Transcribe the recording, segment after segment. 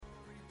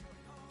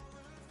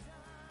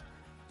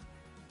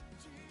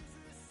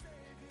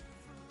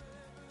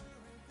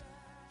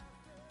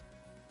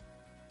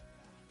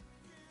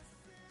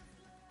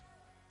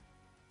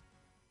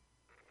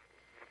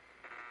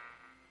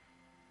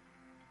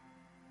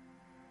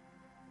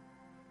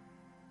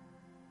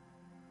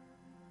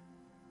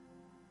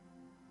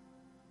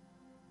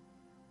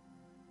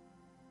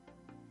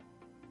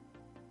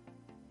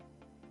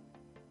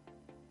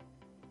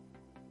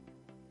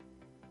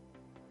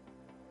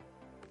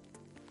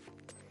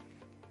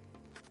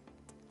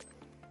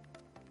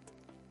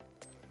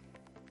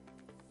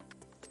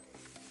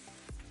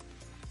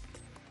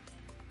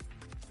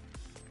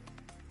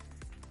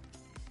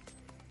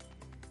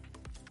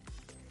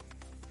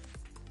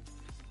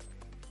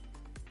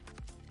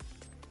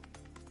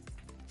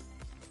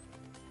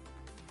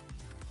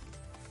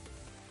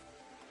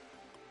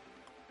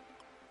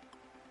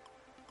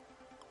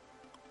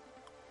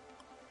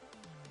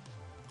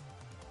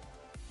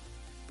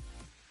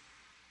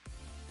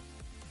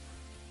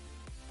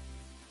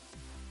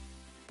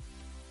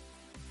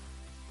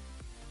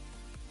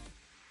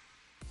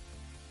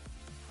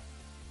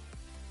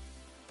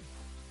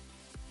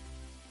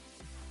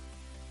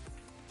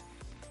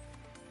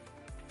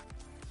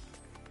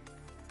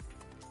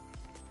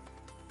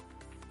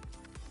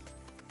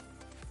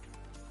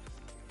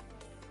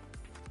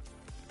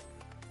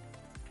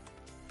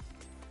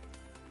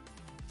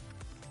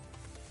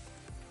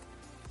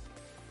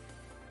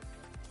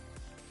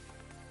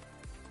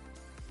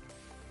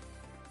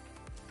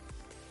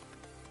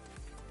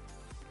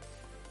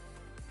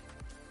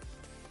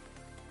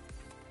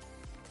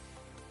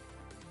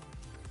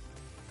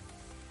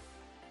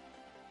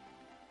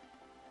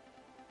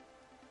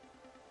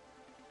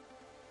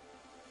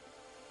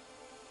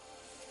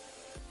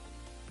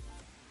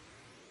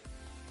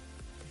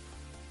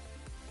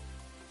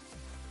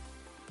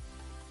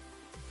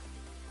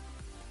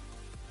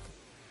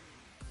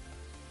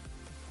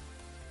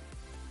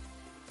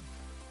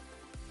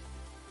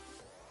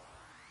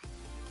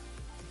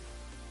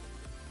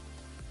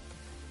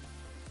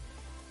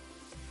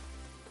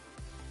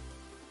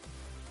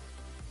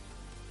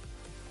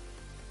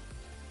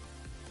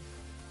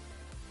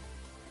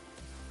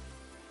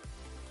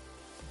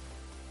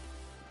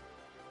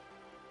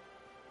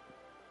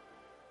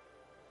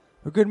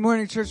Well, good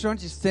morning, church. Why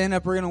don't you stand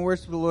up? We're going to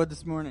worship the Lord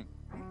this morning.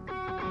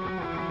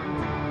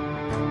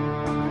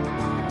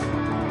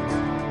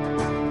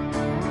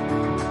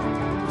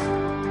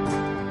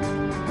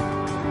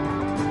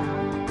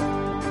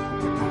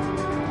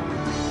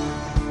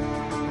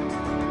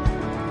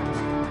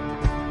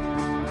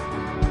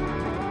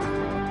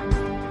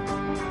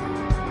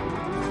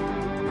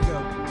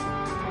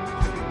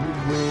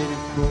 We're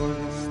waiting for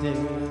this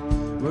day.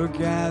 We're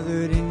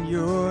gathered in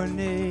your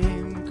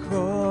name,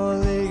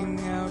 calling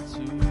out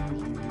to you.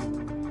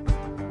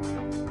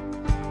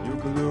 Your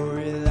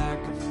glory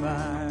like a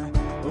fire,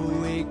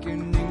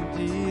 awakening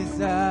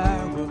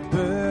desire will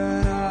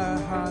burn our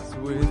hearts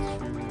with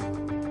truth.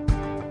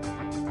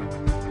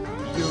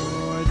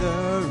 You're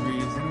the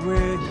reason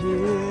we're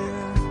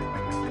here.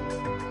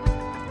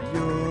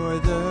 You're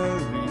the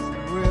reason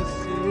we're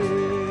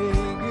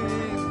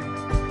singing.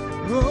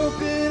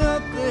 Open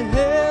up the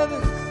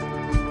heavens,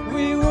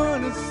 we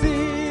want to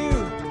see you.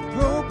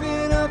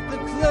 Open up the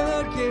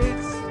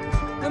floodgates,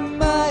 a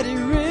mighty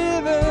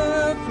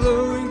river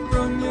flowing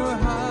from your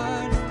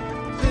heart,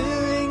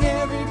 filling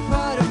every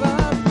part of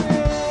our praise.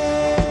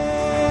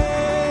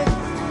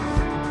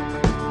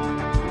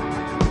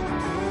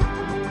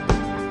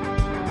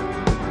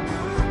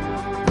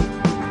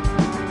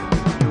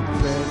 Your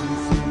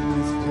presence in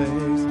this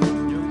place,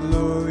 your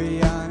glory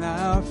on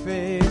our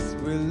face,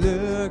 we're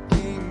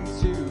looking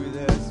to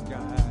the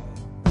sky.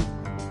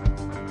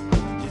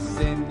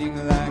 Descending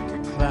like a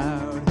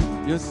cloud,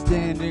 you're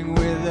standing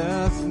with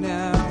us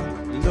now.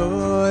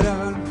 Lord,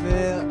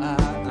 unveil our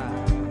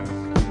eyes.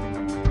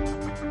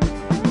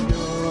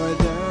 You're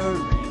the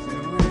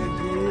reason we're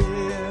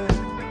here.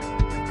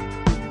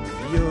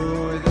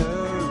 You're the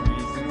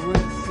reason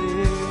we're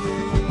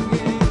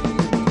singing.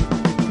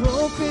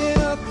 Open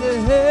up the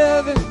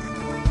heavens,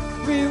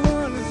 we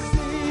want to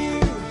see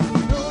you.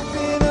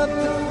 Open up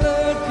the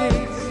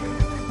floodgates,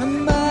 a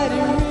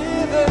mighty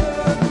river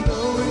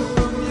flowing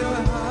from your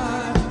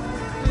heart,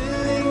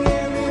 filling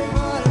every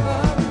part of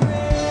our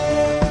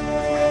praise.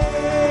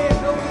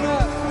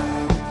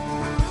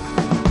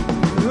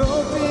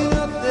 Open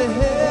up the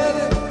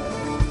heavens,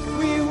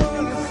 we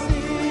want to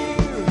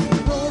see you.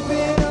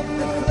 Open up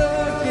the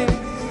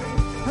floodgates,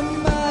 a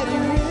mighty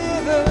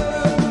river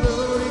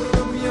flowing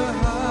from your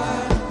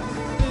heart,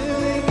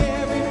 filling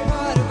every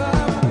part of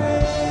our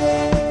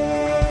praise.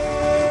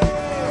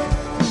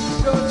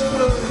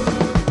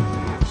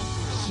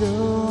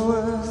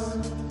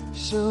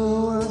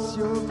 Show us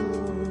your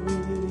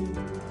glory.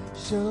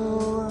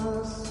 Show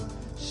us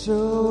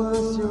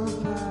your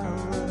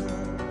power.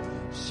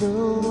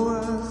 Show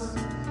us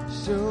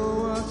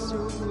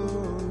your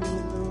glory,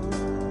 Lord.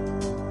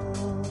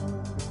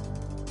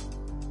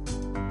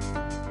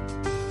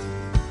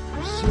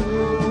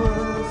 Show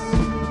us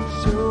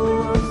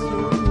your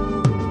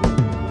glory.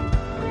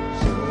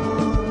 Show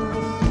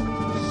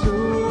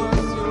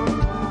us your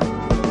power.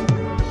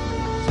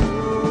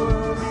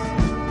 Show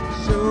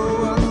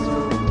us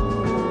your glory.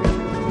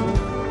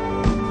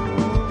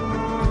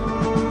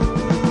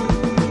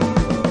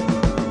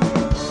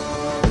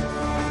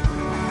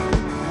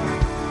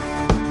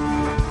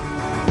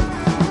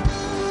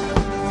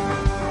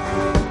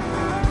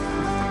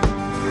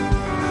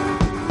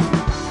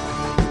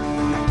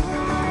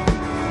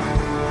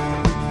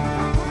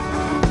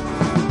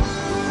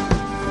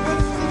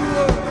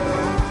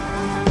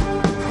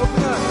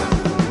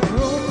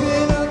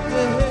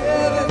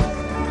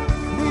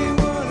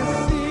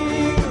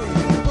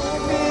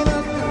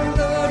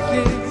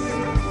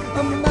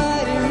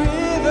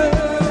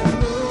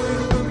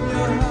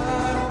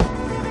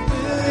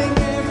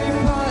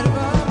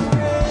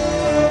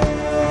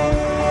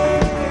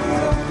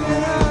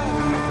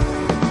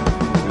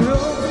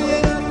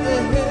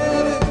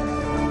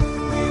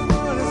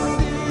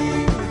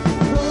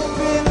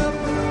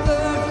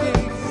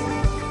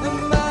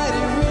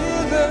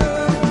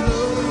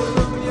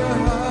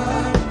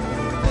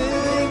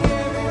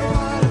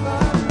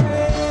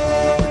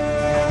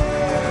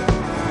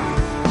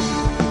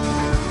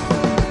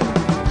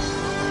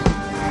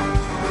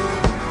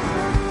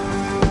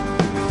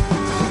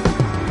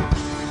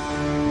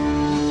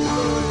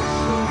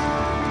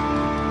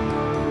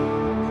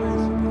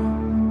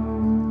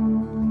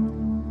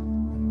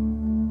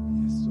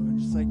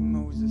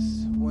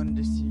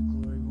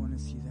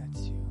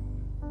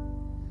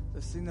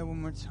 Sing that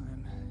one more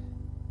time.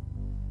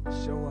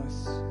 Show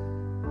us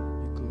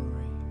your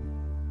glory.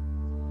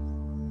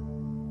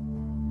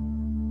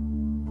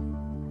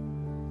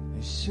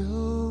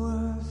 Show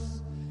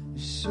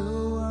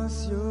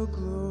us your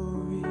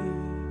glory.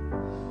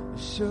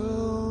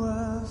 Show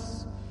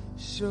us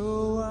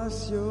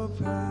your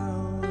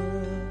power.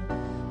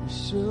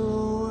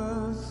 Show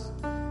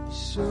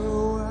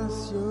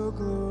us your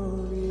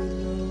glory,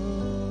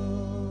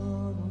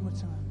 Lord. One more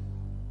time.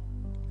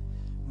 I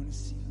want to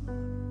see you,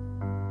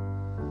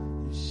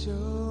 Lord.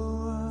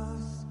 Show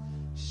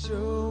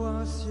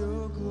us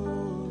your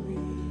glory.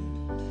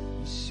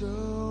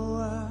 Show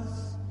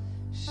us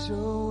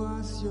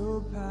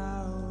your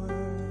power.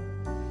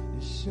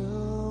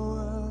 Show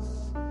us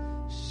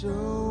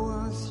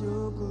us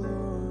your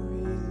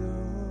glory,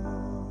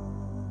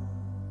 Lord.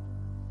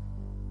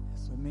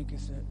 So make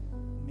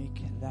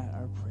that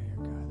our prayer,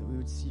 God, that we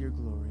would see your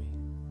glory.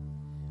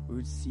 We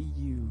would see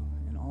you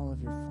in all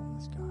of your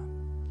fullness, God.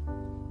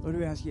 Lord,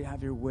 we ask you to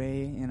have your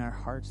way in our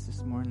hearts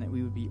this morning, that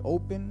we would be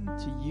open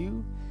to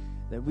you,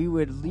 that we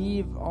would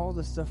leave all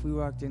the stuff we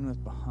walked in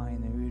with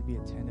behind, that we would be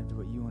attentive to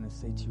what you want to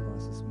say to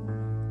us this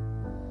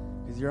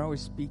morning. Because you're always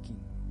speaking.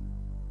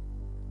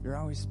 You're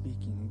always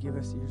speaking, and give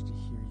us ears to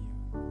hear you.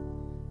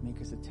 Make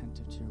us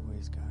attentive to your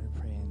ways, God, I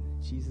pray in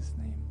Jesus'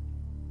 name.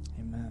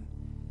 Amen.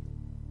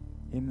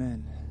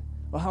 Amen.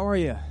 Well, how are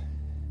you?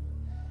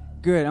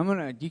 Good.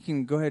 You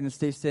can go ahead and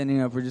stay standing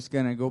up. We're just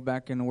going to go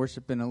back into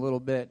worship in a little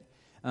bit.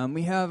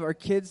 We have our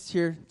kids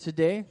here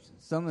today.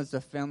 Some is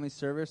a family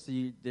service, so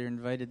they're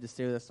invited to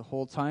stay with us the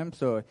whole time.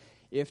 So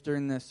if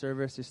during the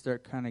service you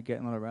start kind of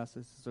getting a little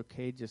restless, it's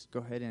okay. Just go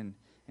ahead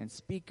and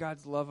speak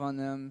God's love on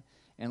them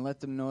and let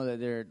them know that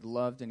they're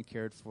loved and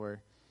cared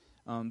for.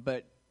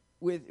 But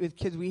with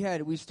kids,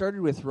 we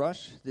started with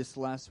Rush this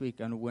last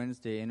week on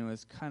Wednesday, and it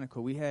was kind of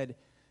cool. We had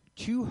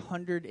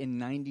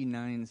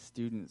 299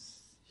 students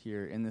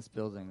here in this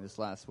building this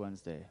last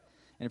Wednesday,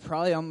 and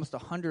probably almost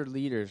 100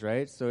 leaders,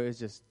 right? So it was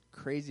just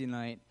crazy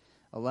night.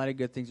 A lot of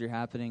good things are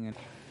happening. And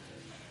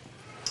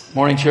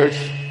Morning, church.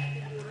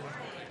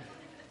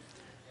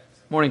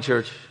 Morning,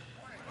 church.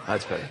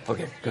 That's better.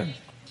 Okay, good.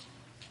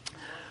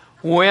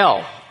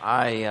 Well,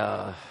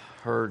 I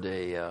heard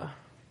a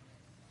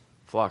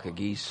flock of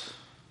geese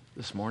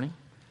this morning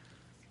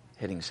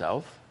heading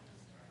south.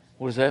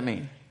 What does that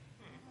mean?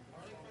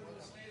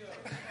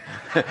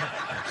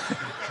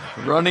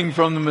 Running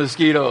from the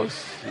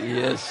mosquitoes.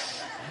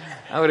 Yes,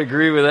 I would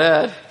agree with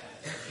that.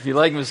 If you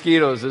like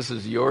mosquitoes, this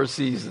is your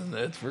season,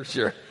 that's for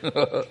sure.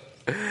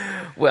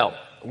 Well,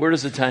 where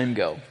does the time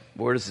go?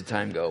 Where does the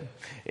time go?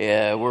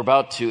 We're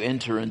about to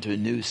enter into a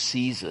new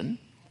season,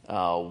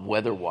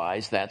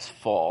 weather-wise. That's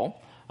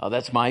fall.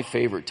 That's my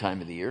favorite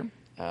time of the year.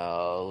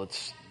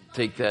 Let's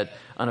take that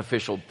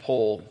unofficial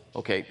poll.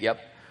 Okay, yep.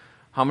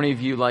 How many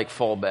of you like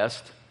fall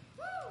best?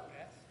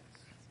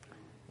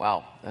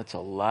 Wow, that's a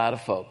lot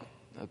of folk.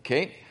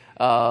 Okay,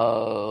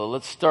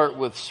 let's start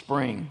with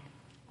spring,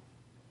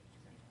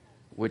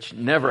 which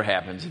never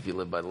happens if you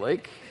live by the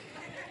lake,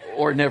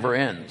 or never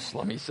ends.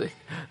 Let me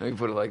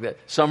put it like that.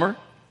 Summer?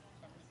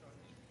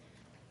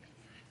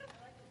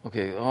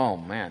 Okay, oh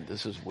man,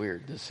 this is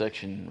weird, this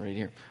section right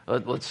here.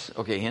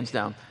 Okay, hands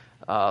down.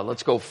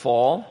 Let's go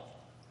fall.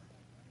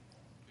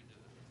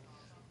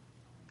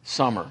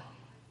 Summer.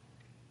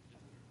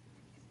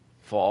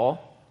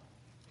 Fall.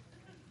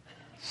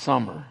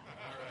 Summer.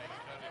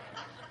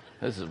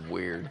 This is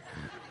weird.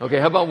 Okay,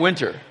 how about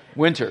winter?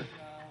 Winter.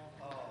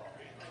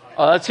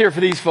 Let's hear for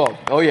these folk.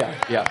 Oh,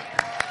 yeah.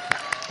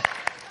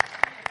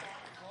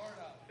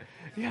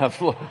 Yeah,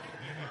 Florida.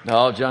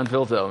 No, John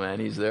Filto, man,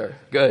 he's there.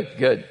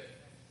 Good.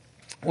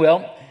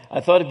 Well,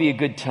 I thought it'd be a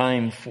good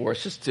time for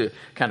us just to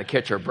kind of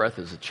catch our breath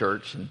as a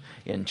church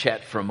and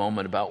chat for a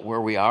moment about where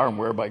we are and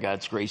where, by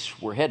God's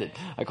grace, we're headed.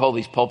 I call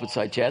these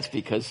Pulpit-Side chats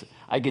because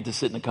I get to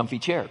sit in a comfy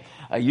chair.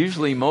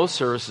 Usually, most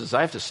services,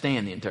 I have to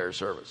stand the entire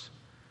service.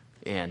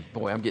 And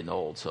boy, I'm getting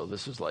old, so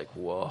this is like,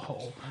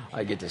 whoa,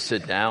 I get to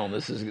sit down.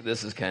 This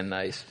is kind of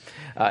nice.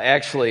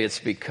 Actually, it's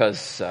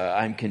because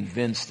I'm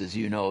convinced, as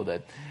you know,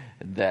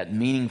 that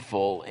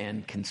meaningful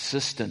and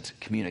consistent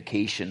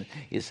communication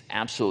is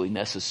absolutely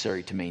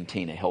necessary to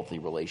maintain a healthy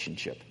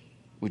relationship.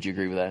 Would you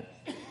agree with that?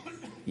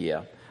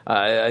 Yeah.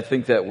 I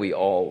think that we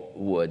all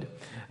would.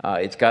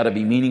 It's got to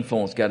be meaningful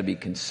and it's got to be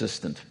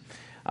consistent.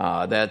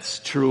 That's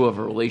true of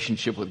a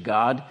relationship with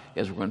God,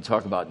 as we're going to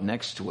talk about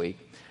next week.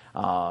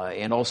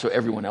 And also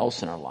everyone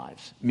else in our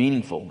lives.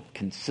 Meaningful,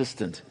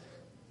 consistent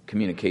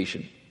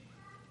communication.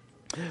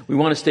 We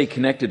want to stay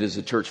connected as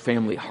a church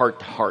family, heart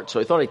to heart.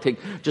 So I thought I'd take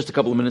just a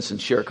couple of minutes and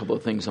share a couple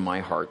of things on my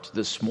heart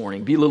this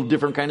morning. Be a little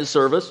different kind of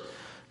service,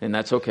 and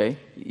that's okay.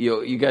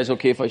 You guys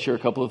okay if I share a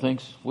couple of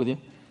things with you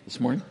this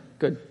morning?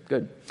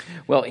 Good.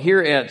 Well,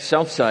 here at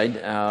Southside,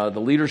 the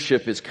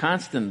leadership is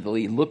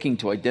constantly looking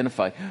to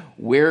identify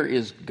where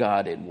is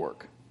God at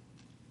work.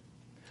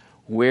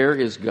 Where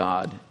is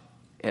God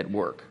at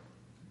work?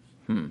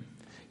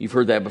 You've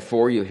heard that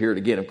before. You'll hear it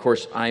again. Of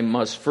course, I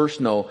must first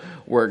know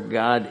where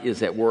God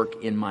is at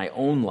work in my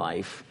own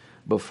life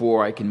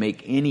before I can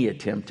make any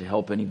attempt to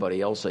help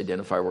anybody else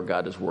identify where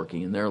God is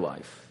working in their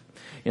life.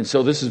 And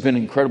so this has been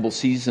an incredible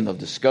season of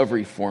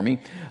discovery for me.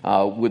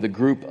 With a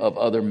group of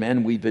other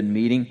men, we've been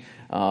meeting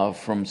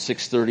from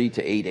 6:30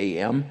 to 8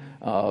 a.m.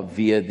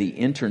 Via the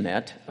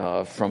internet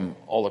from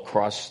all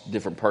across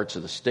different parts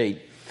of the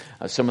state.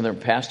 Some of them are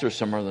pastors,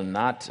 some of them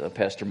not.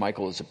 Pastor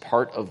Michael is a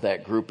part of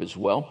that group as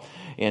well.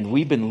 And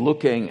we've been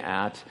looking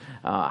at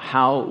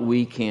how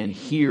we can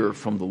hear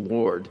from the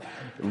Lord,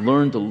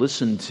 learn to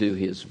listen to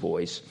His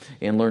voice,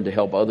 and learn to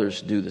help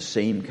others do the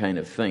same kind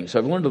of thing. So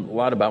I've learned a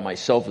lot about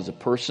myself as a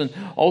person,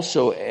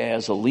 also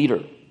as a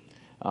leader.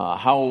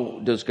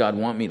 How does God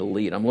want me to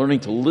lead? I'm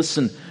learning to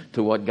listen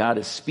to what God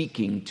is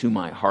speaking to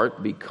my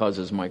heart because,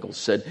 as Michael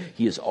said,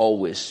 He is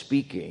always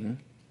speaking.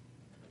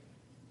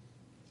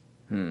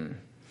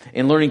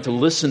 and learning to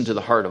listen to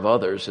the heart of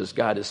others as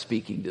God is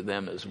speaking to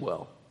them as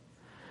well.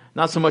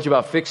 Not so much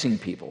about fixing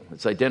people.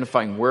 It's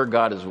identifying where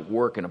God is at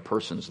work in a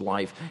person's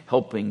life,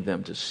 helping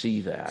them to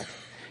see that.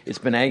 It's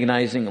been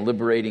agonizing and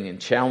liberating and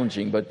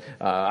challenging, but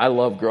I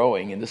love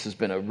growing, and this has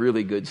been a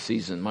really good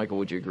season. Michael,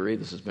 would you agree?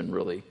 This has been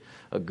really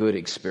a good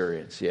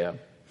experience, yeah.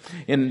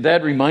 And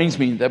that reminds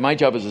me that my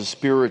job as a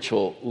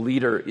spiritual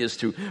leader is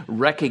to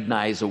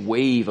recognize a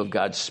wave of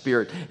God's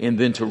Spirit and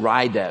then to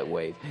ride that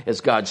wave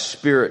as God's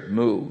Spirit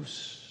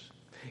moves.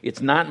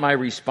 It's not my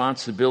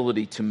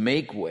responsibility to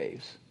make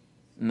waves.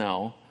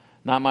 No.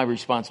 Not my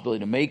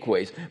responsibility to make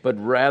waves,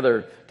 but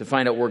rather to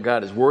find out where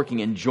God is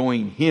working and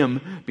join Him,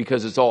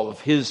 because it's all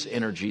of His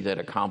energy that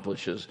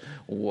accomplishes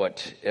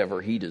whatever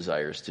He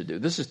desires to do.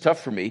 This is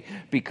tough for me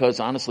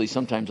because, honestly,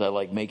 sometimes I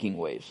like making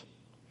waves.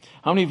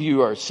 How many of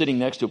you are sitting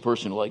next to a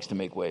person who likes to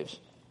make waves?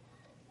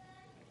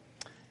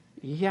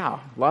 Yeah,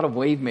 a lot of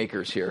wave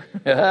makers here.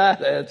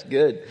 That's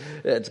good.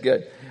 That's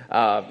good.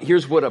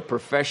 Here's what a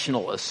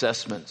professional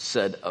assessment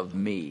said of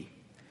me.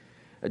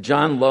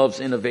 John loves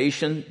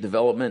innovation,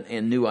 development,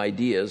 and new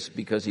ideas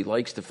because he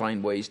likes to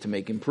find ways to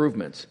make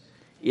improvements.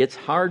 It's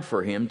hard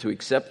for him to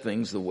accept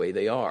things the way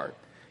they are.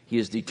 He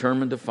is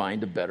determined to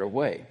find a better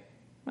way.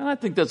 And I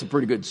think that's a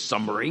pretty good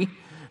summary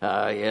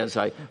as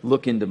I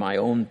look into my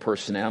own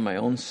personality, my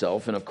own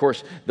self. And of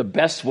course, the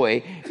best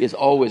way is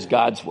always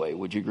God's way.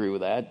 Would you agree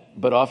with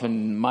that? But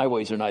often my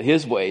ways are not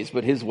His ways,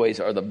 but His ways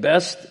are the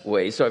best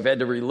ways. So I've had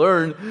to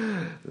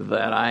relearn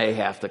that I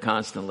have to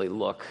constantly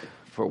look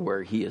for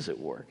where He is at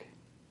work,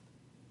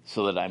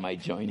 so that I might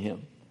join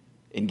Him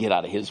and get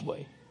out of His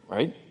way,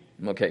 right?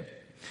 Okay.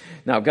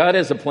 Now, God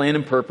has a plan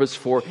and purpose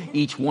for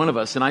each one of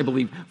us, and I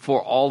believe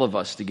for all of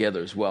us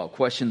together as well.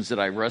 Questions that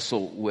I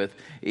wrestle with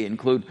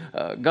include,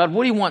 God,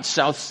 what do you want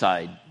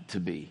Southside to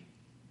be?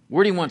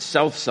 Where do you want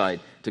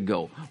Southside to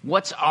go?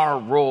 What's our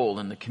role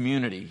in the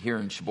community here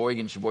in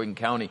Sheboygan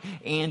County,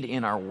 and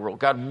in our world?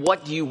 God,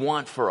 what do you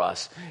want for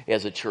us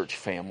as a church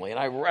family? And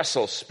I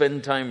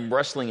spend time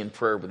wrestling in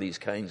prayer with these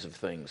kinds of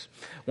things.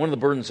 One of the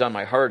burdens on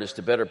my heart is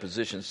to better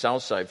position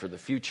Southside for the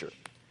future,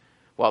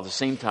 while at the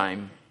same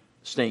time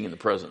staying in the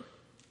present.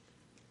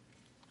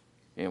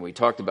 And we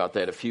talked about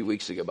that a few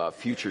weeks ago, about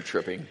future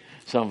tripping.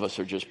 Some of us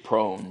are just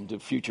prone to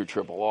future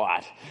trip a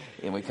lot,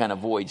 and we kind of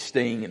avoid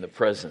staying in the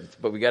present.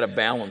 But we got to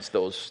balance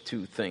those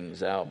two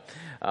things out.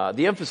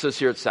 The emphasis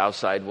here at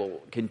Southside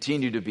will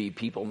continue to be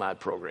people, not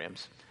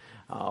programs.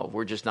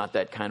 We're just not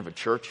that kind of a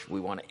church. We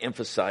want to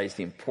emphasize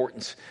the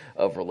importance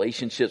of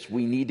relationships.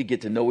 We need to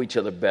get to know each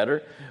other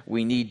better.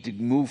 We need to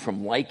move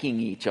from liking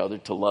each other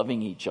to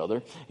loving each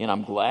other. And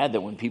I'm glad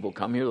that when people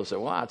come here, they'll say,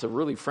 wow, it's a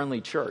really friendly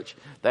church.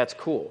 That's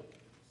cool.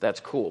 That's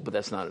cool, but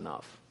that's not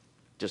enough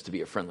just to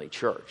be a friendly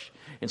church.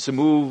 And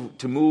so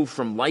to move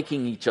from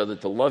liking each other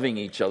to loving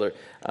each other,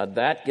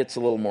 that gets a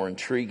little more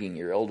intriguing.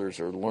 Your elders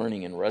are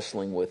learning and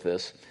wrestling with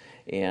this.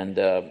 And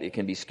it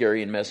can be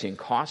scary and messy and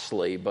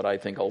costly, but I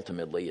think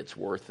ultimately it's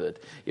worth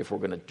it if we're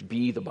going to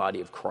be the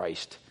body of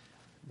Christ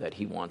that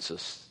He wants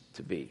us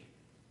to be.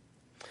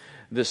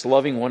 This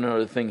loving one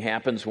another thing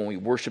happens when we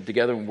worship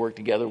together, when we work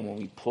together, when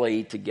we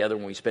play together,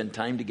 when we spend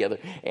time together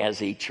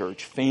as a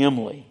church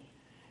family.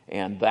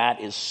 And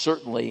that is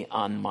certainly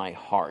on my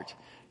heart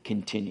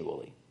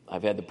continually.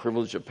 I've had the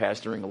privilege of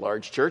pastoring a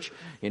large church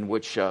in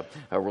which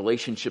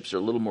relationships are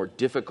a little more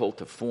difficult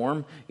to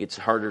form. It's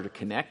harder to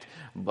connect.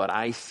 But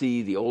I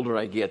see, the older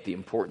I get, the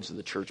importance of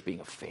the church being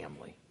a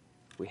family.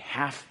 We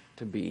have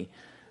to be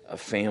a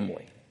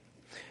family.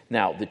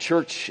 Now, the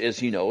church,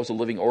 as you know, is a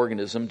living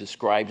organism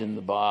described in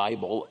the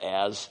Bible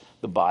as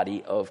the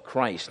body of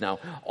Christ. Now,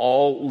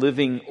 all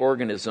living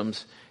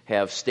organisms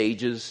have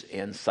stages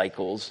and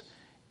cycles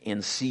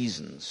and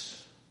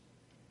seasons.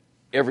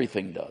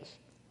 Everything does.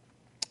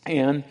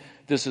 And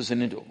this is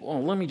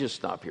let me just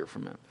stop here for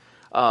a minute.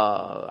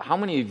 How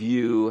many of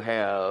you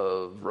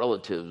have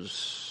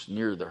relatives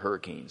near the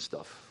hurricane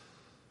stuff?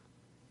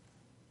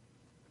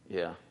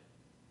 Yeah.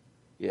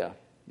 I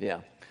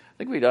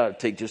think we'd ought to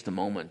take just a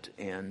moment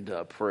and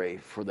pray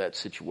for that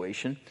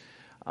situation.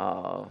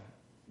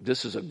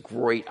 This is a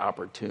great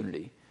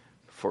opportunity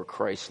for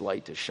Christ's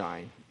light to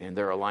shine. And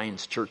there are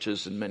Alliance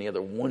churches and many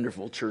other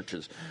wonderful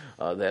churches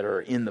that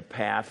are in the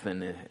path,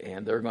 and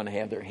they're going to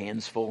have their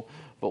hands full.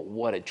 But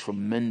what a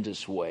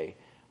tremendous way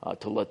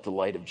to let the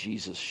light of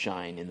Jesus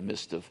shine in the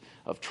midst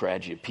of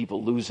tragedy.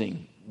 People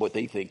losing what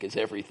they think is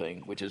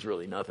everything, which is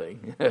really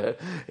nothing.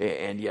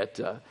 And yet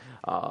to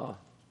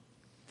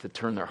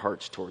turn their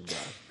hearts toward God.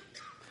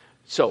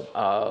 So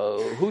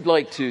who'd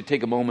like to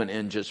take a moment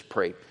and just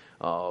pray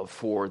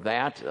for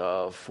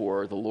that,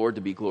 for the Lord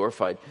to be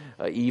glorified,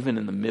 even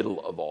in the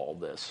middle of all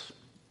this?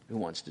 Who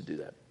wants to do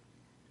that?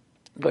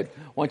 Good.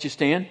 Why don't you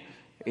stand?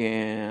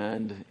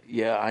 And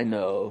yeah, I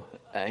know.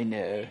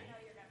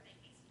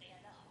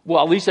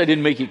 Well, at least I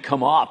didn't make you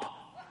come up.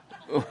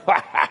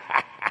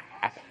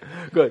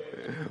 Good.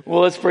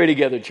 Well, let's pray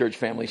together, church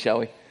family, shall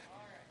we?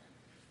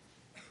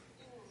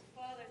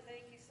 Father,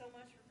 thank you so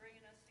much for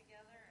bringing us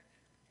together and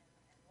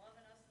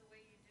loving us the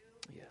way you do.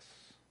 Yes.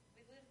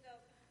 We lift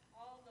up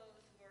all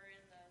those who are in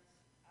the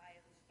eye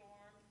of the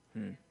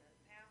in the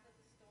path of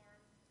the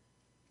storm,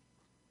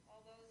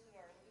 all those who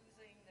are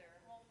losing their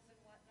homes and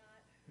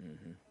whatnot.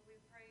 Mm-hmm. But we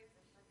pray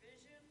for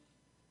provision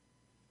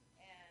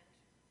and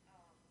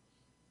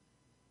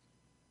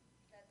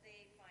that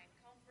they find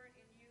comfort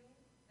in you,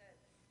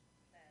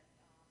 that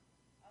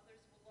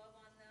others will love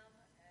on them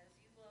as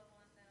you love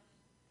on them,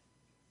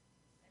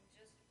 and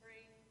just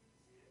bring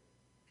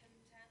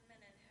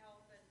contentment and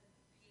help and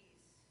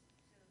peace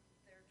to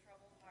their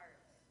troubled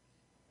hearts.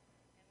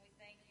 And we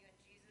thank you in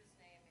Jesus'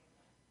 name.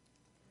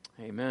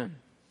 Amen.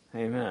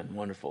 Amen. Amen.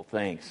 Wonderful.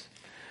 Thanks.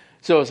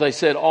 So as I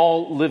said,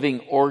 all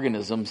living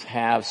organisms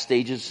have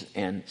stages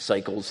and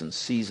cycles and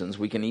seasons.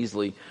 We can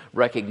easily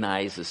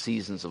recognize the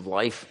seasons of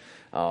life,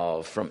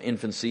 from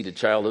infancy to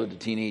childhood to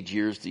teenage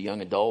years to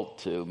young adult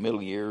to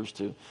middle years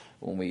to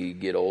when we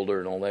get older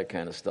and all that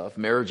kind of stuff.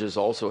 Marriages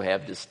also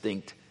have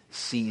distinct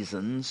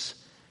seasons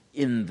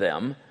in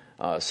them.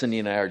 Cindy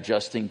and I are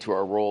adjusting to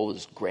our role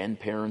as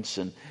grandparents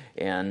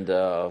and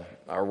our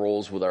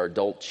roles with our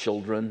adult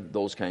children,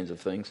 those kinds of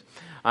things.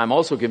 I'm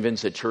also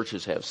convinced that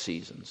churches have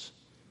seasons.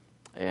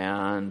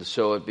 And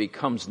so it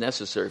becomes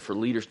necessary for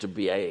leaders to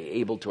be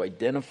able to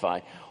identify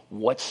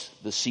what's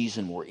the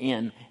season we're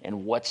in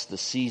and what's the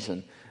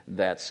season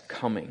that's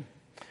coming.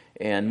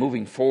 And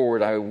moving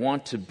forward, I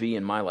want to be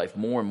in my life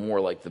more and more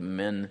like the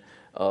men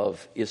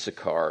of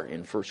Issachar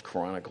in 1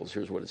 Chronicles.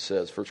 Here's what it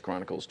says, 1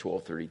 Chronicles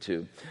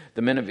 12:32.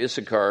 The men of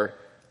Issachar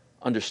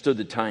understood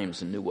the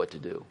times and knew what to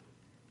do.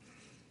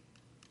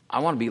 I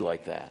want to be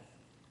like that.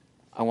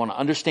 I want to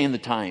understand the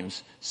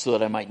times so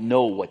that I might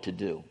know what to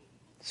do.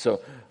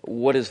 So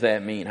what does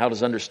that mean? How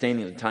does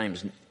understanding the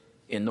times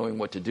and knowing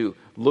what to do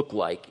look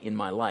like in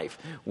my life?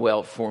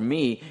 Well, for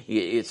me,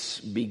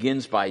 it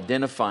begins by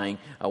identifying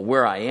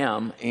where I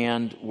am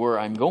and where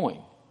I'm going.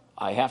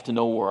 I have to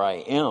know where I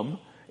am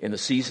in the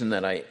season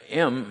that I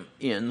am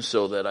in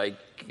so that I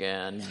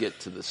can get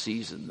to the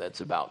season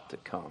that's about to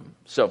come.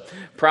 So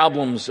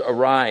problems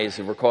arise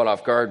if we're caught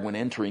off guard when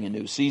entering a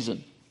new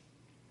season.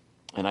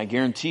 And I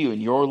guarantee you in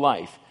your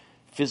life,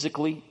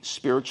 physically,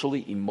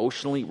 spiritually,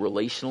 emotionally,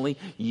 relationally,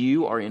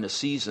 you are in a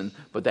season,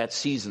 but that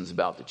season's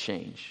about to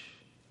change.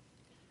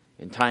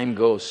 And time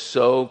goes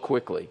so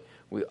quickly.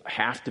 We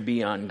have to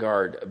be on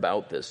guard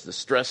about this. The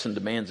stress and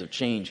demands of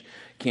change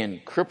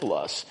can cripple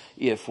us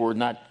if we're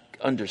not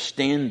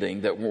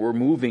understanding that we're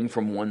moving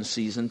from one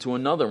season to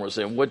another. And we're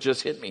saying, what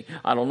just hit me?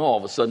 I don't know. All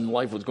of a sudden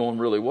life was going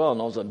really well,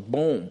 and all of a sudden,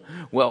 boom.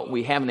 Well,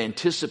 we haven't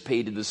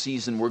anticipated the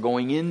season we're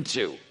going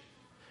into.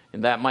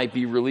 And that might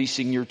be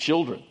releasing your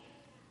children.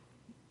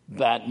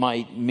 That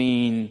might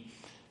mean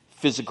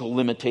physical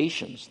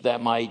limitations.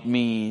 That might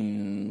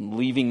mean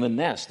leaving the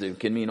nest. It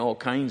can mean all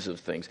kinds of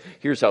things.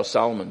 Here's how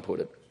Solomon put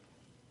it.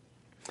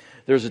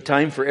 There's a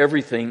time for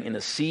everything and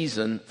a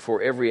season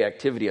for every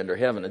activity under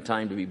heaven. A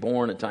time to be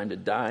born, a time to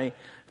die,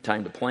 a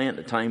time to plant,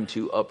 a time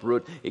to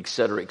uproot,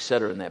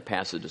 etc., in that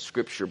passage of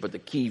Scripture. But the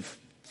key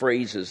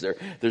phrase is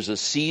there's a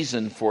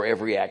season for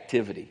every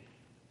activity.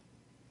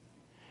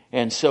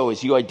 And so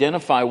as you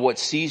identify what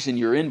season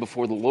you're in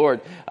before the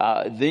Lord,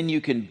 then you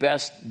can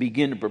best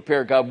begin to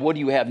prepare. God, what do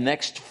you have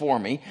next for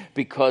me?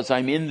 Because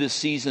I'm in this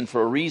season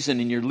for a reason,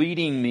 and you're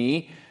leading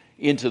me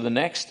into the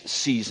next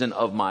season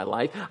of my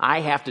life. I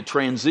have to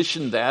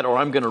transition that, or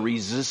I'm going to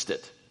resist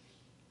it.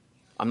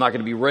 I'm not going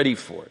to be ready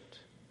for it.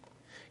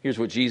 Here's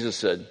what Jesus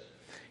said.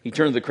 He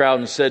turned to the crowd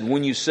and said,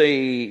 when you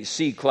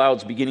see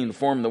clouds beginning to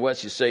form in the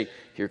west, you say,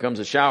 here comes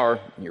a shower,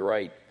 and you're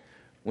right.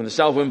 When the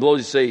south wind blows,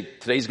 you say,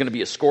 today's going to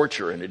be a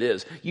scorcher, and it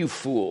is. You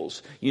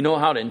fools. You know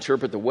how to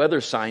interpret the weather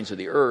signs of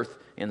the earth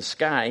and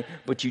sky,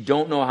 but you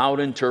don't know how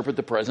to interpret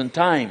the present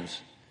times.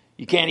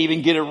 You can't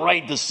even get it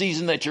right, the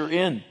season that you're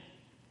in.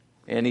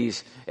 And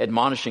he's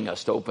admonishing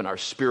us to open our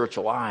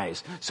spiritual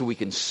eyes so we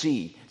can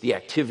see the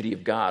activity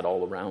of God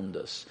all around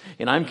us.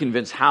 And I'm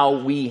convinced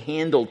how we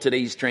handle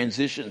today's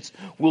transitions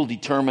will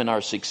determine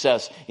our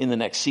success in the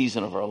next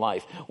season of our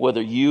life.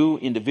 Whether you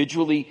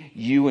individually,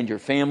 you and your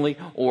family,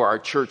 or our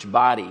church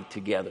body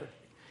together.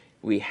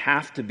 We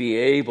have to be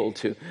able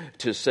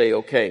to say,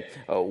 okay,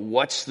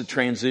 what's the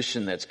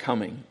transition that's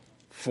coming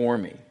for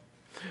me?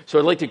 So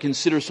I'd like to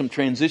consider some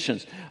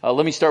transitions.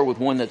 Let me start with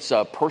one that's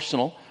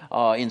personal.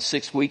 In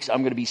 6 weeks, I'm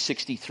going to be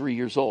 63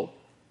 years old.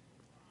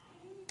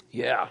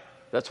 Yeah,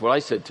 that's what I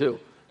said too.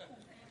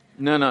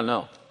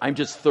 No. I'm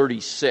just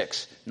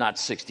 36, not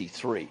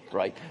 63,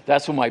 right?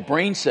 That's what my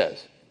brain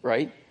says,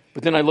 right?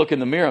 But then I look in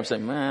the mirror, I'm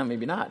saying,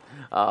 maybe not.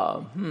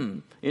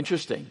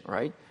 Interesting,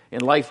 right?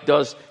 And life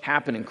does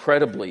happen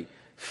incredibly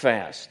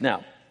fast.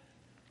 Now,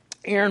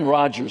 Aaron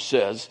Rodgers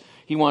says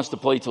he wants to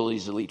play till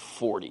he's at least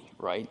 40,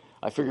 right?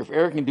 I figure if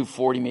Eric can do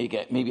 40,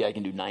 maybe I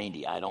can do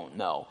 90. I don't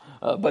know.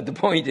 But the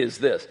point is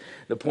this.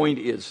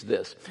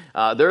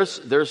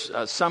 There's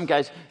some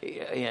guys,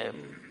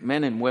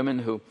 men and women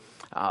who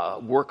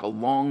work a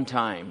long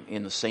time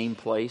in the same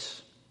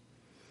place.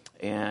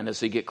 And as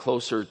they get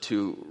closer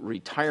to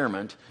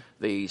retirement,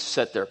 they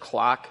set their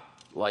clock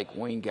like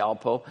Wayne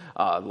Galpo,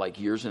 like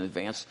years in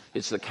advance.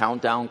 It's the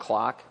countdown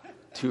clock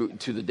to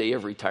the day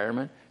of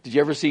retirement. Did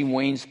you ever see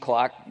Wayne's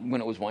clock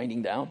when it was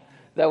winding down?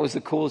 That was the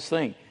coolest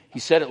thing. He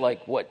said it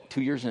like,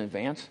 2 years in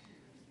advance?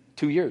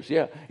 2 years,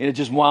 yeah. And it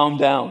just wound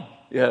down.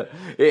 Yeah.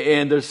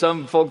 And there's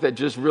some folk that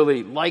just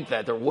really like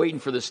that. They're waiting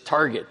for this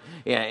target.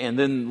 And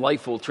then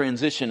life will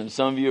transition. And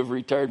some of you have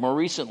retired more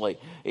recently.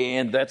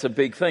 And that's a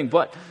big thing.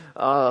 But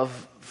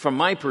from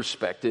my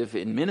perspective,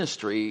 in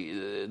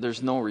ministry,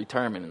 there's no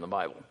retirement in the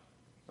Bible.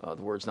 The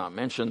word's not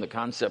mentioned. The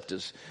concept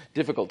is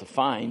difficult to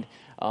find.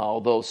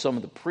 Although some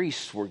of the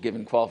priests were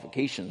given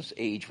qualifications,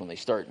 age when they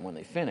start and when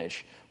they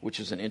finish, which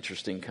is an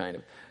interesting kind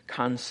of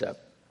concept.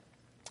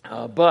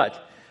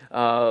 But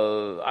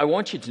I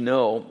want you to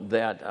know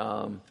that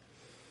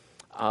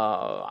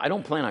I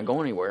don't plan on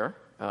going anywhere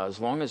as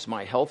long as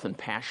my health and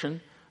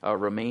passion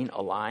remain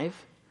alive.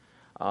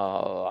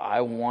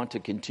 I want to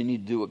continue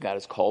to do what God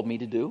has called me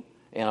to do,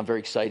 and I'm very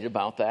excited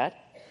about that.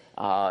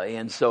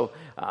 And so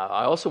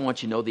I also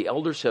want you to know the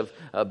elders have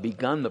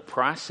begun the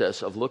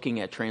process of looking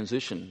at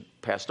transition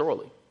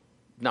pastorally.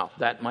 Now,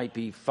 that might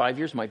be 5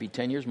 years, might be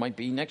 10 years, might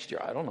be next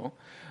year. I don't know.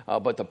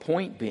 But the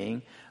point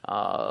being,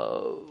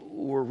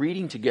 we're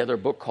reading together a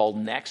book called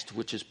Next,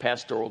 which is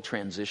Pastoral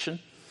Transition.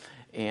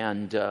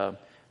 And the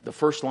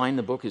first line in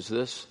the book is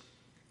this: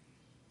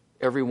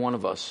 every one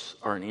of us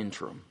are an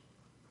interim.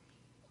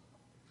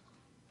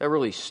 That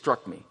really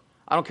struck me.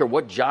 I don't care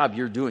what job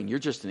you're doing, you're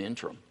just an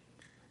interim.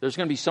 There's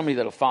going to be somebody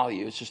that'll follow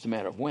you. It's just a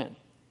matter of when.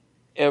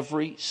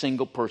 Every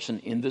single person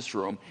in this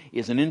room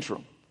is an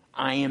interim.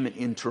 I am an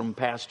interim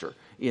pastor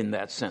in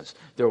that sense.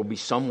 There will be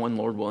someone,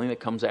 Lord willing, that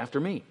comes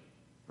after me,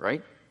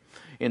 right?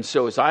 And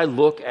so as I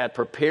look at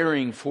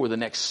preparing for the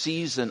next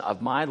season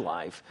of my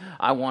life,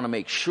 I want to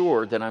make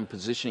sure that I'm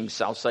positioning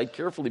Southside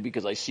carefully,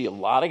 because I see a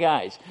lot of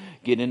guys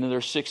get into their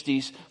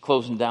 60s,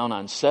 closing down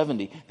on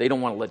 70. They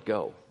don't want to let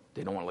go.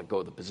 They don't want to let go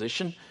of the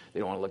position.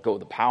 They don't want to let go of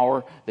the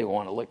power. They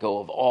want to let go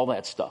of all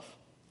that stuff.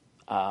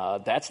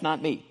 That's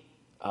not me.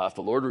 If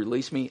the Lord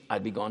released me,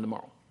 I'd be gone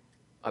tomorrow.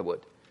 I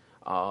would.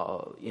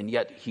 And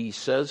yet he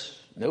says,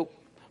 nope,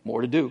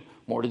 more to do.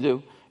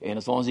 And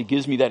as long as he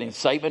gives me that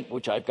incitement,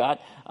 which I've got,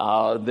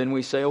 then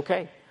we say,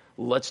 okay,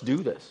 let's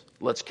do this.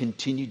 Let's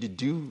continue to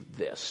do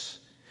this.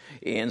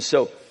 And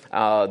so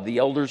the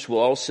elders will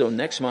also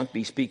next month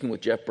be speaking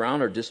with Jeff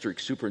Brown, our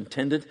district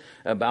superintendent,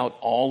 about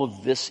all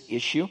of this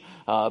issue,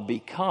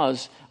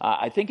 because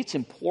I think it's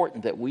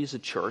important that we as a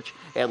church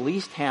at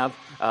least have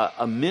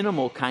a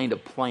minimal kind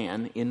of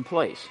plan in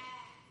place.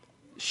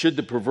 Should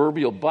the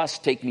proverbial bus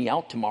take me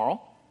out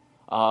tomorrow,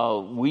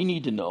 we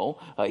need to know,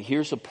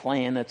 here's a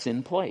plan that's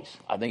in place.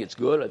 I think it's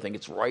good. I think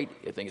it's right.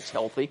 I think it's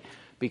healthy,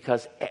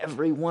 because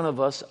every one of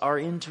us are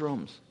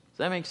interims. Does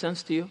that make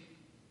sense to you?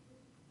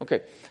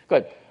 Okay,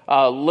 good.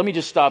 Let me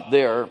just stop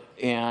there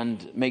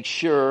and make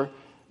sure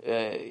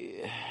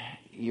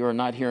you're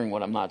not hearing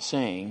what I'm not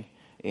saying,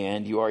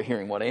 and you are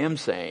hearing what I am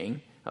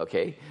saying.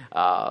 Okay,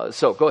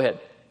 so go ahead.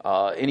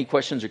 Any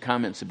questions or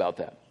comments about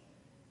that?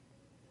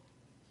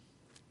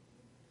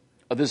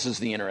 This is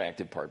the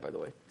interactive part, by the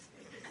way.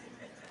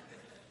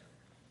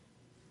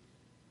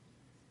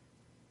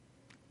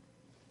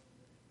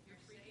 You're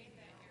saying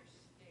that you're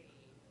staying,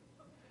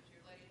 but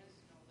you're letting us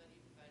know that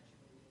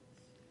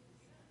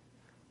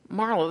eventually.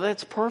 Marla,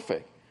 that's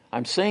perfect.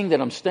 I'm saying that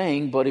I'm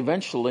staying, but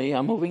eventually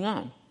I'm moving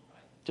on.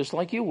 Just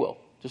like you will.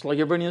 Just like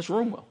everybody in this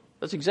room will.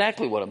 That's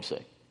exactly what I'm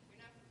saying.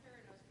 You're not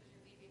preparing us because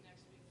you're leaving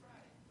next week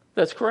Friday.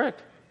 That's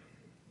correct.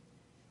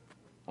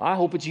 I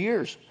hope it's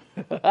years.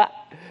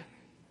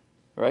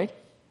 Right?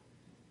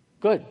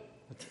 Good.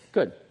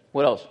 Good.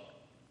 What else?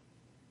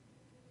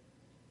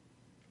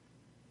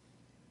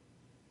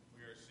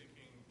 We are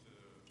seeking to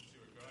see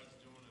what God's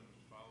doing and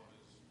follow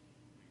His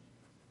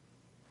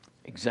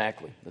lead.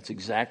 Exactly. That's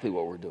exactly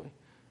what we're doing.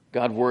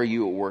 God, where are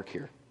you at work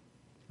here?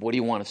 What do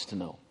you want us to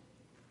know?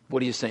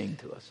 What are you saying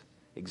to us?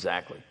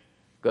 Exactly.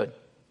 Good.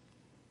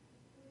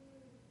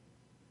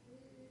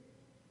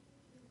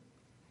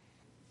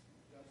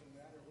 Doesn't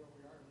matter where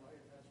we are in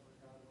life, that's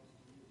where God wants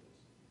to use us.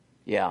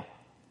 Yeah.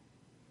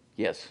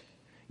 Yes.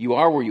 You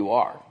are where you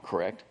are,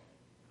 correct?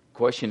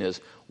 Question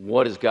is,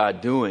 what is God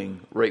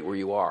doing right where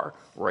you are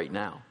right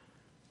now?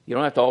 You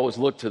don't have to always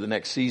look to the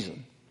next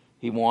season.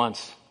 He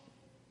wants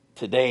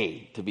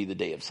today to be the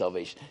day of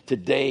salvation.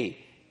 Today,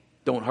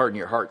 don't harden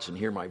your hearts and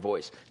hear my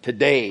voice.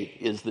 Today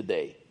is the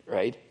day,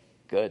 right?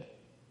 Good.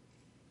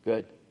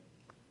 Good.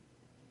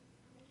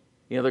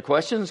 Any other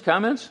questions,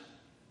 comments?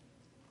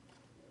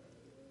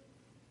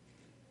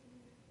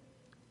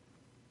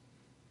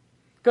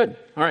 Good.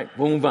 All right,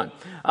 we'll move on.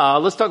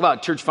 Let's talk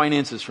about church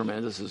finances for a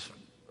minute. This is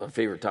a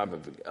favorite topic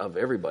of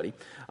everybody.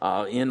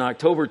 In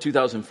October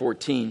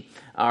 2014,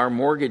 our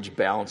mortgage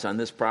balance on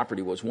this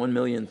property was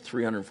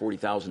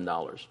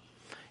 $1,340,000.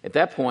 At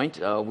that point,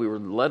 we were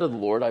led of the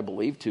Lord, I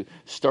believe, to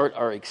start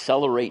our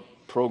Accelerate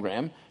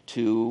program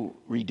to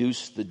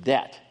reduce the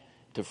debt,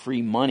 to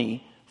free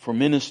money for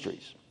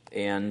ministries.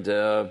 And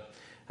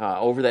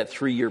over that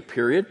 3-year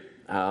period,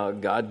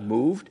 God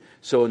moved.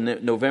 So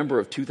in November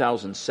of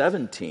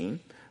 2017,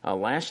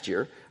 last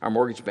year, our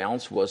mortgage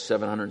balance was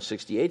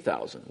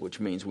 $768,000, which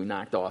means we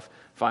knocked off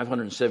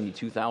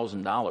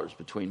 $572,000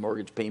 between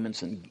mortgage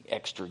payments and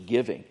extra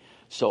giving.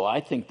 So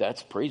I think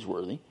that's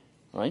praiseworthy.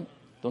 right?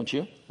 Don't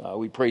you?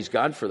 We praise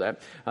God for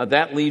that.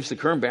 That leaves the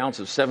current balance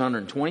of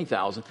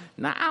 $720,000.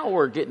 Now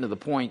we're getting to the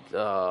point.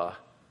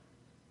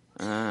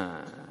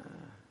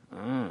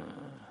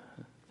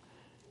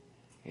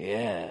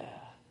 Yeah,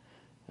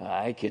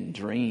 I can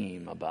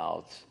dream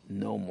about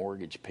no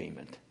mortgage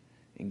payment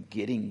and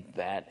getting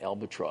that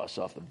albatross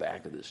off the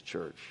back of this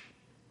church.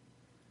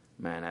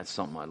 Man, that's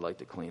something I'd like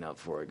to clean up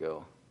before I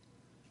go.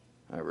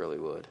 I really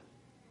would.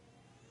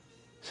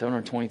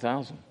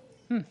 720,000.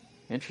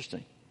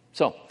 Interesting.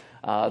 So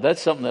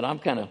that's something that I'm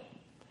kind of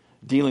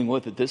dealing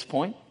with at this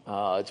point.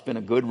 It's been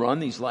a good run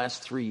these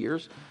last 3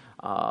 years.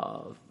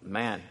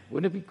 Man,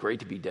 wouldn't it be great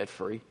to be debt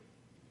free?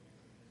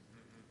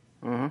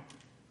 And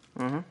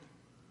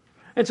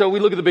so we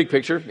look at the big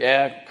picture.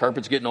 Yeah,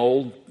 carpet's getting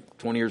old,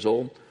 20 years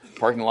old.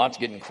 Parking lot's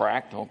getting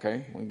cracked.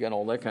 Okay, we got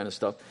all that kind of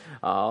stuff.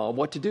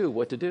 What to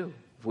do?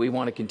 If we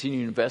want to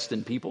continue to invest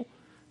in people,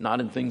 not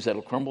in things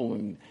that'll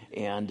crumble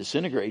and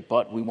disintegrate,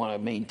 but we want to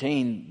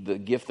maintain the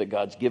gift that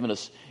God's given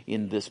us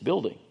in this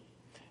building.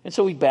 And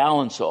so we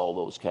balance all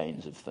those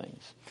kinds of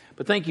things.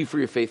 But thank you for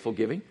your faithful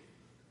giving.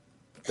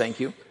 Thank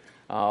you.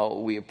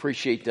 We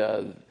appreciate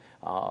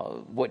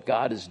what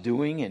God is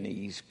doing, and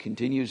He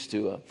continues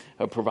to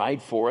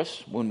provide for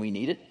us when we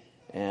need it,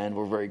 and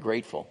we're very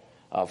grateful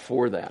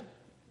for that.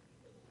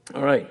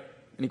 All right.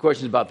 Any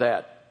questions about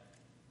that?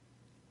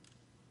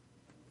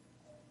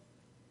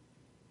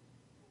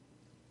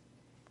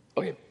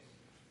 Okay.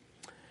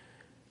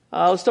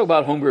 Let's talk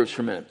about home groups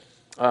for a minute.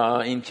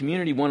 In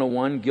Community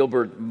 101,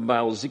 Gilbert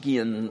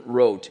Balzikian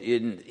wrote,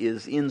 it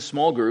is in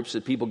small groups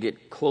that people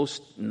get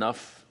close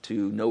enough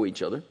to know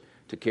each other,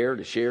 to care,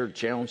 to share, to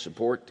challenge,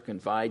 support, to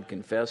confide,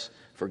 confess,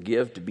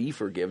 forgive, to be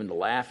forgiven, to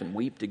laugh and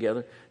weep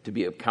together, to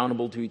be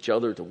accountable to each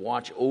other, to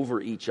watch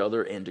over each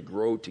other, and to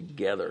grow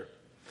together.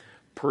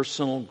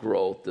 Personal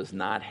growth does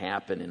not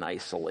happen in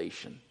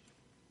isolation.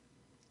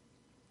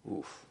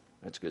 Oof.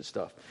 That's good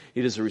stuff.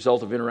 It is a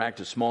result of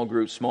interactive small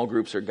groups. Small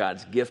groups are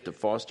God's gift to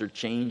foster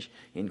change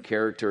in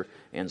character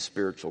and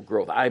spiritual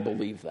growth. I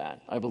believe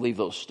that. I believe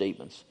those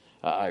statements.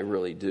 I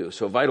really do.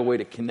 So a vital way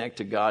to connect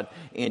to God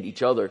and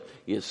each other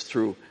is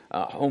through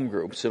home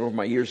groups. And over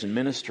my years in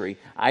ministry,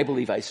 I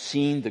believe I've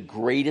seen the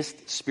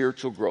greatest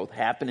spiritual growth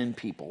happen in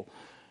people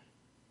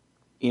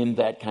in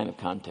that kind of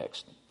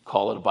context.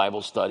 Call it a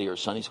Bible study or a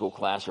Sunday school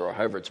class or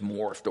however it's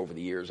morphed over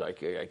the years. I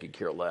could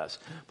care less.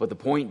 But the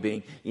point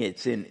being,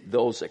 it's in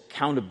those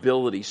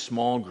accountability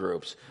small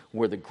groups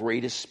where the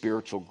greatest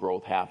spiritual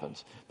growth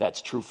happens.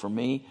 That's true for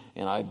me,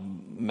 and I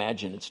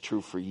imagine it's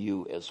true for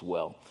you as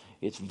well.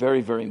 It's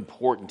very, very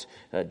important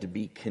to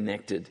be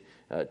connected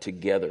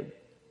together.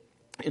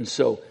 And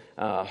so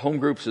home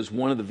groups is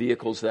one of the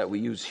vehicles that we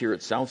use here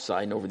at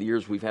Southside. And over the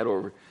years, we've had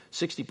over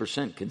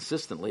 60%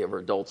 consistently of our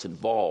adults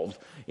involved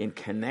in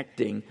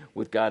connecting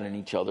with God and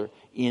each other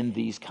in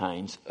these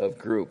kinds of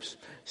groups.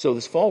 So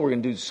this fall, we are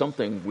doing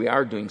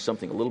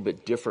something a little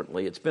bit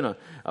differently. It's been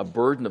a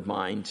burden of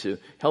mine to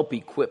help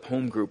equip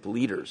home group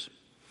leaders.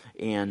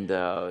 And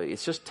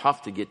it's just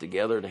tough to get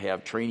together to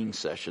have training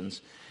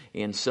sessions.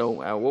 And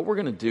so what we're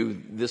going to do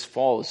this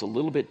fall is a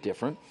little bit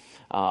different.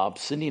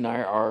 Cindy and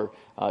I are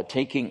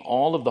taking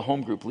all of the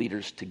home group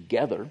leaders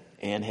together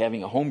and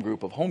having a home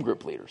group of home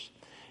group leaders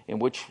in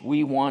which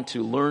we want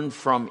to learn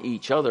from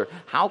each other.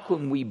 How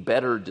can we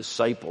better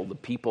disciple the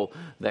people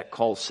that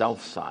call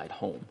Southside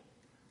home?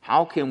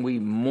 How can we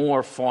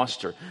more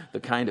foster the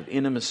kind of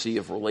intimacy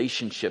of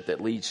relationship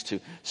that leads to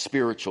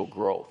spiritual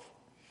growth?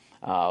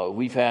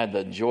 We've had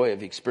the joy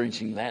of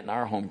experiencing that in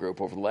our home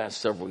group over the last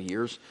several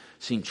years,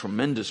 seen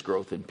tremendous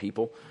growth in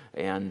people,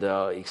 and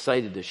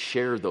excited to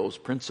share those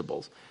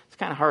principles. It's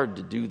kind of hard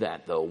to do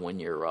that, though, when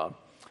you're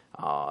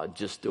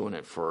just doing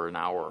it for an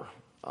hour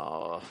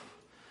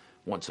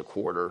once a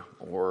quarter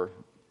or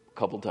a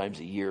couple times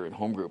a year in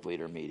home group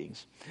leader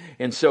meetings.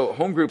 And so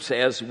home groups,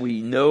 as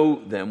we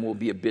know them, will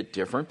be a bit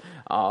different.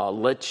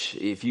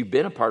 If you've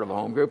been a part of a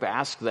home group,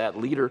 ask that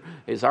leader,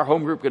 is our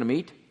home group going to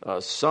meet?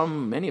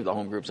 Many of the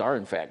home groups are,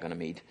 in fact, going to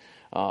meet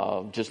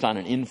just on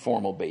an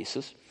informal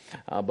basis.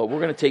 But we're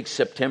going to take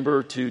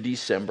September to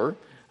December,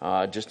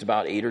 just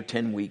about 8 or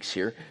 10 weeks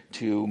here,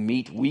 to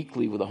meet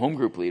weekly with the home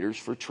group leaders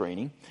for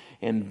training.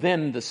 And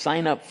then the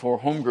sign-up for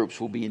home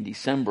groups will be in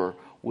December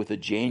with a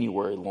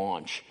January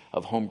launch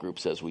of home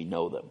groups as we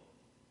know them.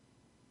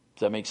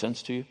 Does that make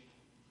sense to you?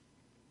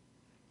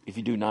 If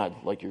you do nod,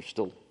 like you're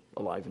still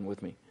alive and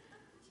with me.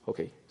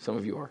 Okay, some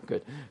of you are.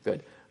 Good.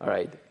 All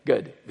right,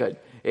 good.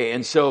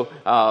 And so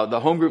the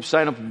home group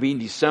sign-up will be in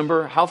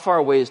December. How far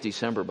away is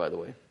December, by the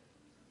way?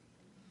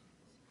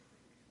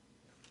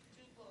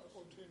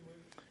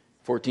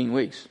 14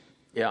 weeks.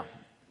 Yeah.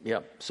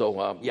 So,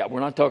 we're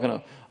not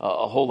talking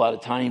a whole lot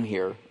of time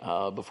here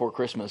before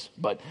Christmas.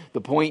 But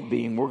the point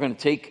being, we're going to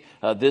take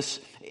this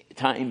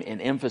time and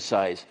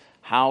emphasize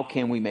how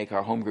can we make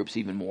our home groups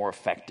even more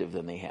effective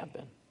than they have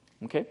been.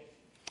 Okay?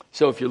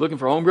 So if you're looking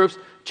for home groups,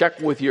 check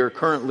with your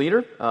current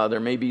leader.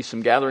 There may be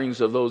some gatherings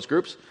of those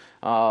groups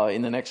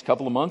in the next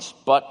couple of months.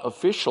 But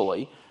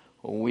officially,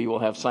 we will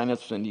have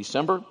sign-ups in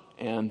December,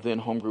 and then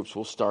home groups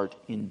will start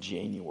in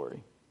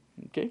January.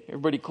 Okay,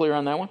 everybody clear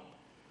on that one?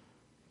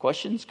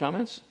 Questions,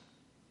 comments?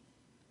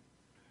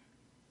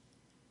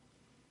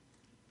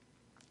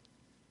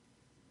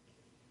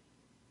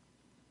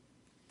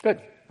 Good.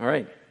 All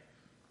right.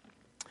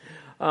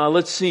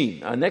 Let's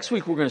see. Next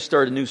week we're going to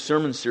start a new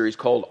sermon series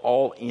called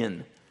All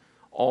In.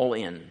 All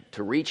In.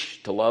 To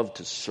reach, to love,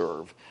 to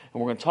serve.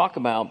 And we're going to talk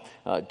about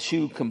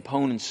two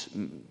components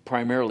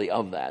primarily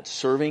of that,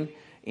 serving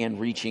and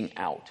reaching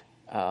out.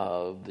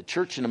 The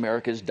church in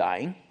America is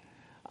dying.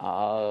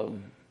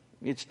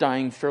 It's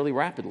dying fairly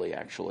rapidly,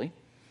 actually.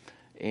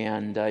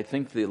 And I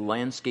think the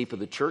landscape of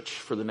the church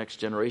for the next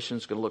generation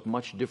is going to look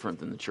much different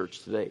than the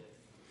church today.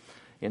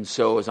 And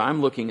so as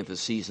I'm looking at the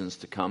seasons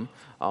to come,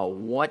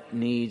 what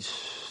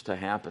needs to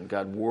happen?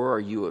 God, where are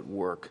you at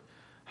work?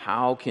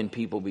 How can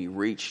people be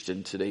reached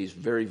in today's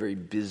very, very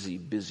busy,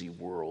 busy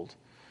world?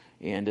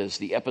 And as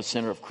the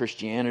epicenter of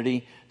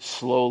Christianity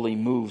slowly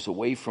moves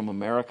away from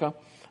America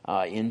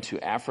into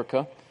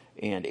Africa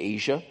and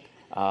Asia,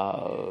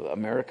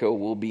 America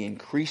will be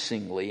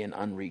increasingly an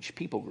unreached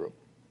people group.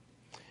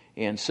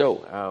 And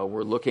so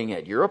we're looking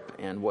at Europe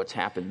and what's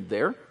happened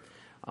there.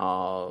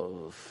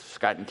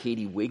 Scott and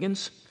Katie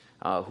Wiggins,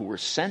 who were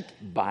sent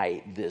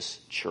by this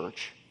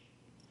church,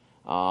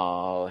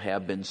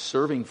 have been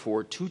serving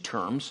for 2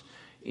 terms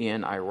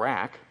in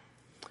Iraq.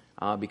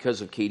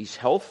 Because of Katie's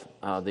health,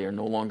 they are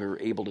no longer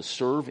able to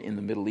serve in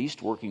the Middle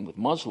East working with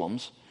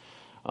Muslims,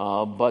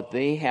 but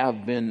they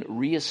have been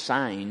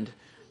reassigned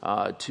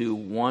to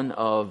one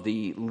of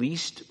the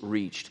least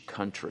reached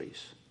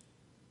countries,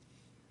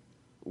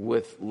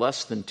 with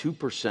less than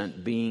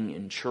 2% being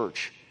in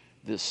church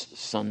this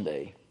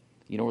Sunday.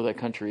 You know where that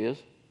country is?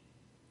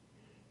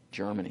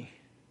 Germany.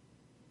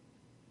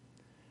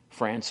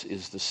 France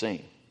is the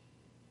same.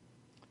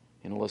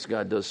 And unless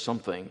God does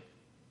something,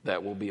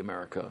 that will be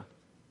America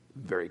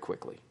very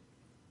quickly.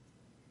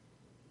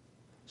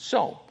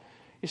 So,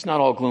 it's not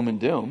all gloom and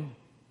doom,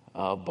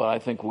 but I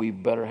think we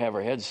better have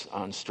our heads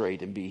on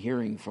straight and be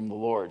hearing from the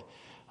Lord,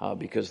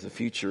 because the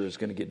future is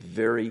going to get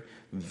very,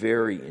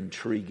 very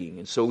intriguing.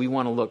 And so we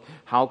want to look,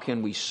 how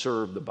can we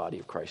serve the body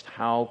of Christ?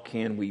 How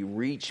can we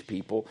reach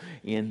people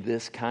in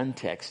this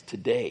context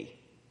today?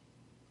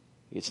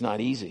 It's not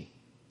easy.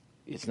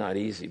 It's not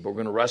easy, but we're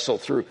going to wrestle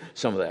through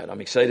some of that. I'm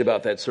excited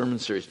about that sermon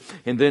series.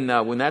 And then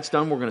when that's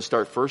done, we're going to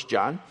start 1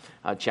 John,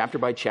 chapter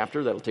by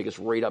chapter. That'll take us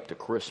right up to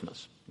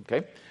Christmas.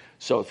 Okay?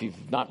 So if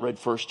you've not read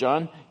 1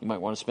 John, you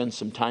might want to spend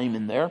some time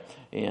in there,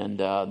 and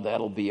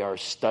that'll be our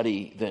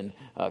study then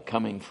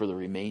coming for the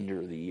remainder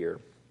of the year.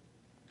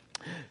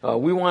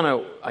 We want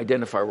to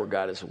identify where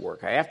God is at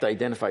work. I have to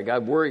identify,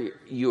 God, where are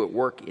you at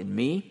work in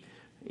me,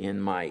 in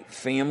my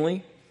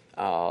family,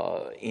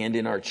 and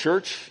in our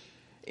church,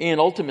 and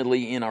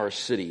ultimately in our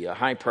city. A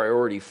high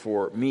priority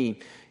for me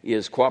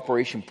is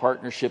cooperation,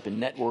 partnership,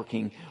 and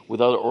networking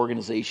with other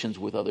organizations,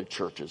 with other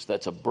churches.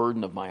 That's a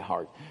burden of my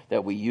heart,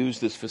 that we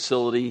use this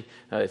facility.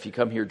 If you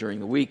come here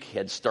during the week,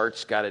 Head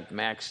Start's got it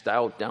maxed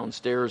out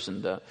downstairs,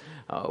 and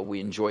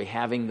we enjoy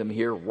having them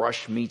here.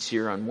 Rush meets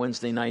here on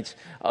Wednesday nights.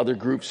 Other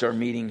groups are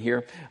meeting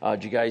here. Do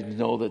you guys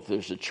know that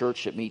there's a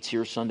church that meets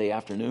here Sunday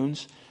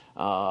afternoons?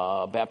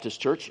 Baptist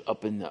Church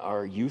up in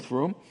our youth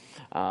room.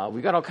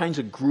 We've got all kinds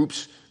of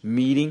groups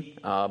meeting,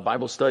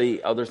 Bible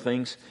study, other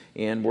things,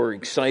 and we're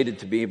excited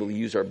to be able to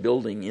use our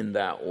building in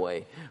that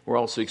way. We're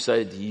also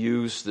excited to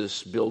use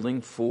this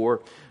building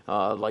for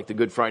like the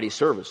Good Friday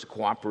service, a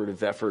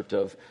cooperative effort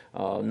of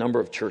a number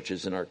of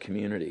churches in our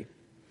community.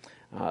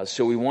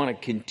 So we want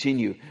to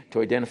continue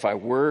to identify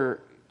where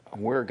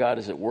God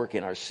is at work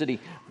in our city,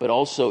 but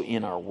also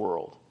in our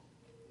world.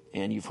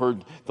 And you've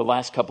heard the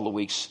last couple of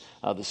weeks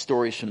the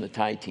stories from the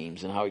Thai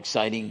teams and how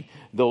exciting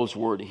those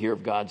were to hear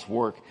of God's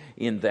work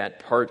in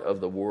that part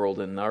of the world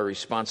and our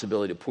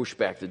responsibility to push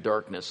back the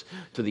darkness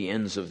to the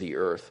ends of the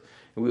earth.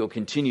 And we will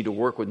continue to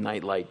work with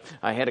Nightlight.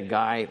 I had a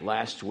guy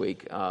last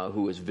week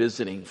who was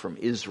visiting from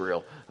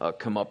Israel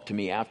come up to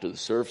me after the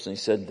service, and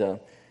he said,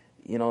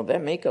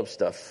 that makeup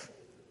stuff,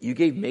 you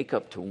gave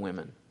makeup to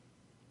women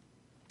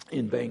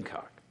in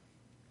Bangkok.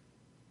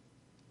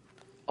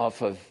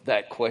 Off of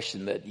that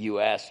question that you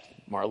asked,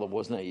 Marla,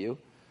 wasn't that you?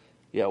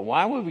 Yeah,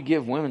 why would we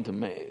give women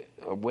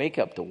to wake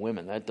up to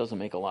women? That doesn't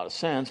make a lot of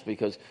sense,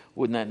 because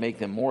wouldn't that make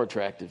them more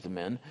attractive to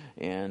men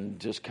and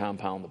just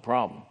compound the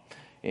problem?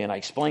 And I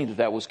explained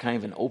that was kind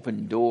of an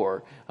open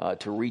door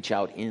to reach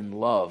out in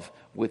love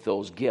with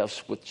those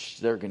gifts, which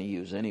they're going to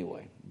use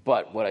anyway.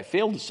 But what I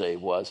failed to say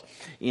was,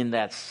 in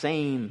that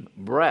same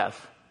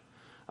breath,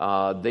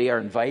 they are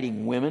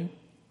inviting women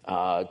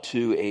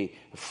to a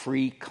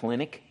free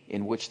clinic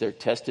in which they're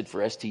tested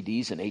for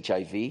STDs and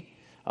HIV.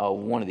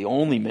 One of the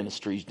only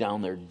ministries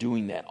down there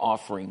doing that,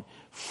 offering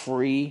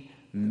free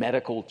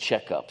medical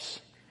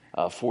checkups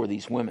for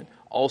these women.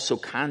 Also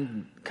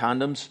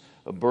condoms,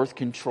 birth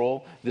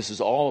control. This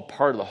is all a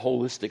part of the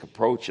holistic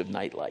approach of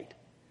Nightlight.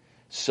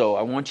 So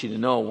I want you to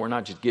know we're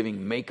not just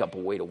giving makeup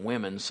away to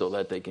women so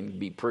that they can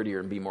be prettier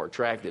and be more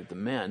attractive to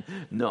men.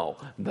 No,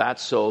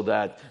 that's so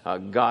that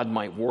God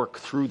might work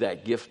through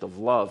that gift of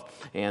love,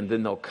 and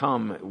then they'll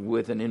come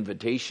with an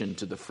invitation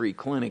to the free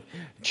clinic,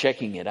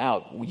 checking it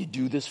out. Will you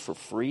do this for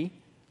free?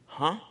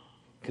 Huh?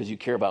 Because you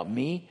care about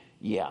me?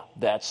 Yeah,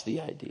 that's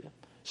the idea.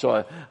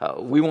 So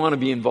we want to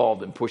be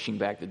involved in pushing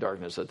back the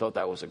darkness. I thought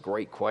that was a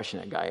great question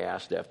that guy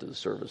asked after the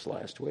service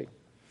last week.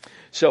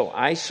 So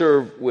I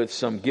serve with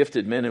some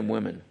gifted men and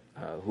women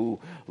who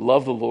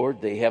love the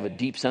Lord. They have a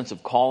deep sense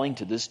of calling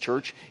to this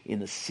church in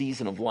the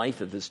season of life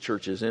that this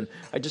church is in.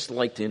 I'd just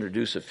like to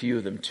introduce a few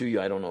of them to you.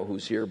 I don't know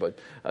who's here, but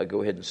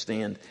go ahead and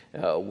stand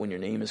when your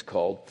name is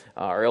called.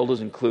 Our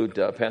elders include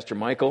Pastor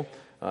Michael,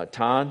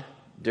 Todd,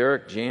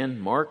 Derek, Jan,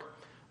 Mark.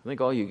 I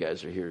think all you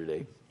guys are here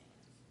today.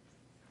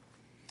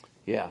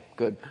 Yeah,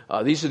 good.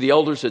 These are the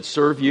elders that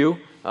serve you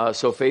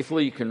so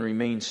faithfully. You can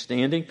remain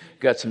standing.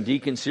 Got some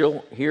deacons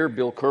here.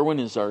 Bill Kerwin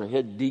is our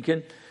head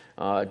deacon.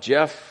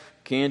 Jeff,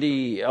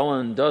 Candy,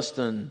 Ellen,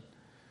 Dustin,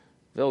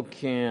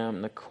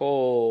 Vilcam,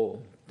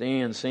 Nicole,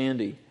 Dan,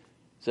 Sandy.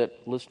 Is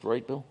that list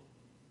right, Bill?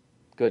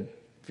 Good.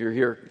 If you're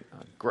here,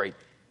 great.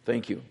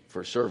 Thank you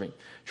for serving.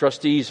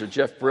 Trustees are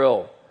Jeff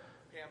Brill.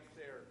 Pam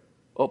Thayer.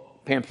 Oh,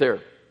 Pam Thayer,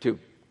 too.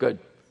 Good.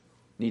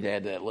 Need to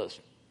add to that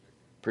list.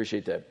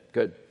 Appreciate that.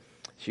 Good.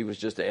 She was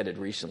just added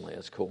recently.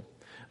 That's cool.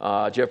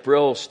 Jeff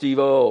Brill, Steve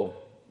O,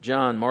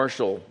 John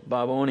Marshall,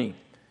 Bob Oney,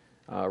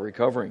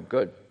 recovering.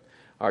 Good.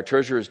 Our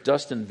treasurer is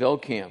Dustin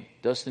Velkamp.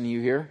 Dustin, are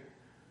you here?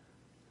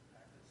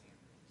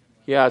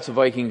 Yeah, it's a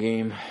Viking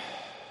game.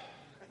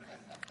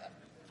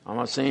 I'm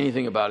not saying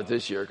anything about it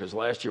this year because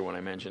last year when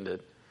I mentioned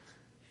it,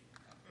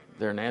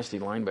 they're a nasty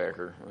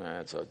linebacker.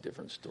 That's a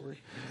different story.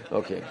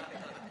 Okay.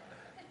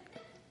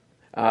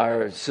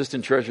 Our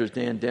assistant treasurer is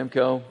Dan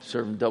Demko,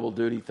 serving double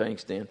duty.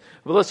 Thanks, Dan.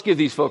 Well, let's give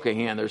these folk a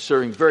hand. They're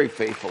serving very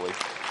faithfully.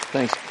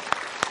 Thanks.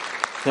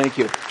 Thank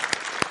you.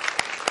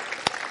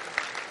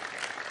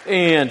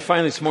 And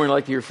finally, this morning, I'd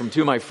like to hear from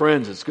two of my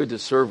friends. It's good to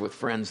serve with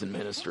friends in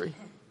ministry.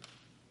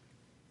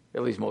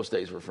 At least most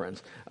days we're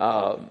friends.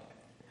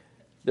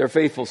 They're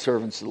faithful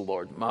servants of the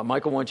Lord.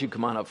 Michael, why don't you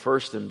come on up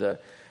first, and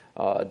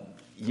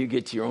you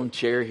get to your own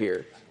chair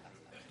here.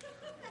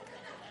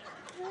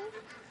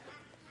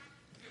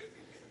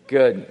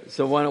 Good.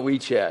 So why don't we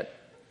chat?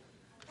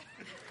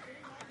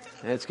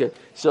 That's good.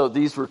 So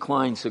these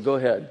recline, so go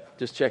ahead.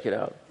 Just check it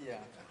out. Yeah.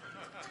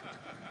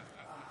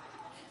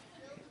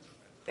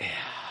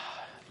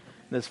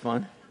 That's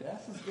fun. Yeah,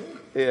 this is good.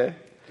 Yeah.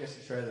 Guess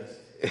you try this.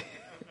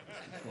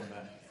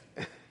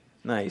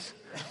 Nice.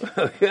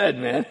 Good,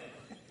 man.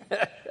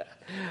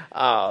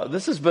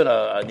 This has been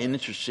an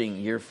interesting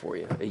year for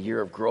you. A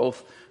year of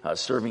growth,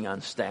 serving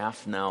on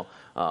staff now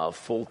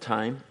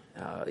full-time.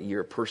 A year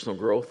of personal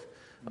growth.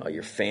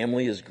 Your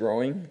family is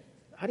growing.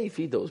 How do you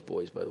feed those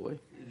boys, by the way?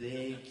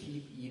 They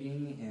keep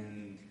eating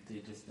and they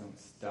just don't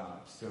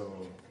stop.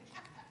 So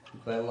we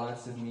buy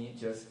lots of meat,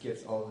 just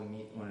gets all the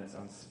meat when it's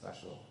on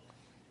special.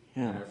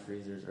 Yeah. And our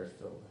freezers are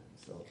filled.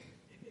 So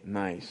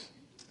Nice.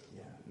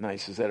 yeah.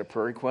 Nice. Is that a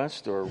prayer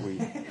request, or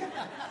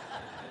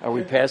are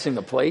we passing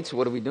the plates?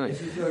 What are we doing?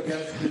 If you feel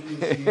God's speaking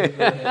to you,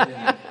 go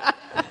ahead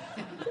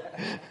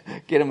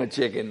and Get him a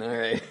chicken. All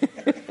right.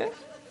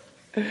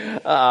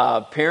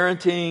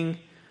 Parenting,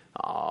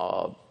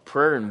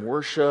 prayer and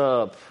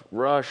worship,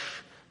 rush.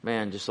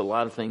 Man, just a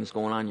lot of things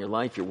going on in your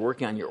life. You're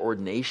working on your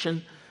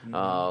ordination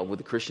with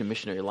the Christian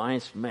Missionary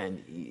Alliance,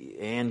 man,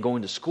 and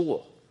going to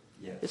school.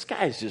 Yes. This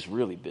guy is just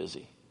really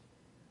busy.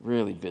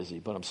 Really busy,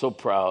 but I'm so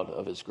proud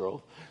of his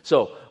growth.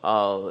 So,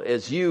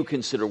 as you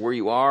consider where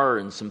you are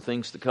and some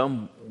things to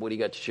come, what do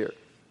you got to share?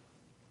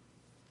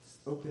 It's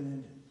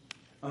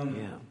open-ended.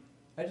 Yeah.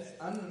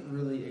 I'm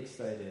really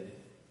excited.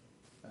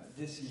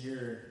 This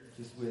year,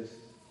 just with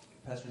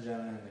Pastor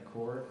John and the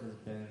core,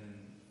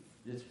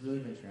 it's really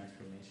been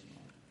transformational.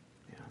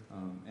 Yeah.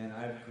 And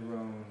I've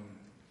grown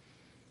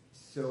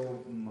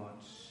so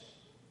much.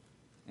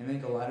 And I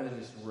think a lot of it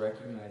is just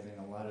recognizing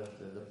a lot of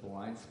the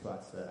blind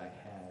spots that I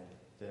had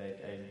that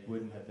I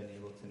wouldn't have been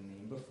able to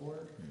name before.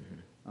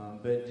 Mm-hmm.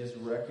 But just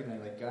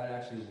recognize, like, God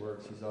actually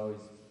works. He's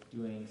always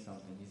doing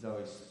something. He's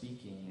always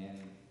speaking.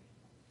 And,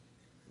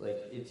 like,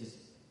 it just,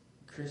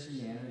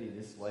 Christianity,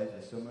 this life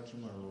is so much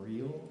more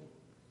real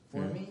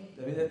for me.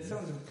 I mean, that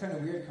sounds kind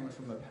of weird coming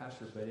from a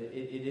pastor, but it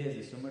is.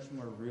 It's so much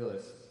more real.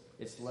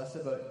 It's less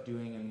about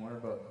doing and more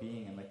about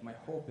being. And, like, my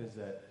hope is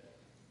that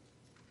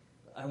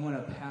I want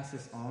to pass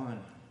this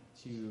on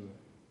to you,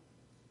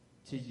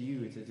 to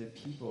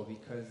people,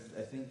 because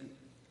I think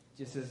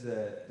just as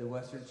the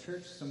Western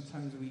church,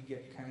 sometimes we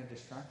get kind of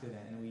distracted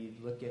and we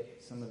look at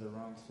some of the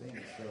wrong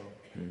things.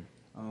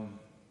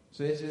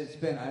 So it's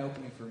been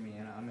eye-opening for me,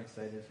 and I'm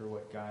excited for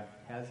what God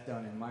has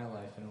done in my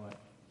life and what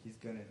He's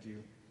going to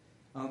do.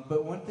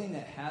 But one thing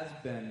that has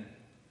been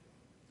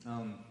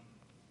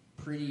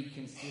pretty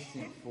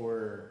consistent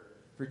for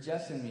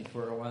Jess and me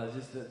for a while is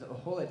just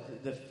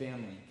the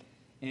family.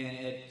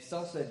 And at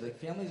Southside, like,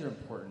 families are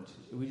important.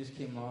 We just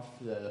came off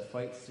the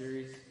Fight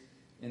series,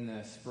 in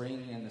the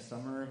spring and the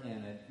summer,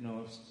 and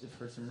I've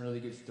heard some really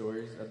good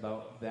stories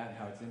about that,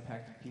 how it's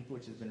impacted people,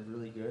 which has been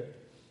really good.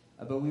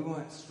 But we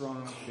want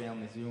strong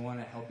families. We want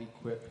to help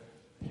equip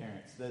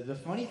parents. The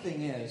funny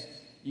thing is,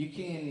 you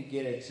can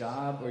get a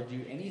job or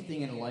do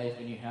anything in life,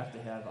 and you have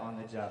to have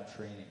on-the-job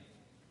training.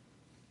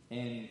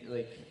 And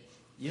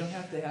you don't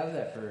have to have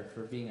that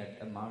for being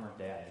a mom or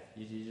dad.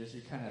 You're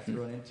kind of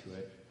thrown into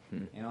it,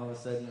 and all of a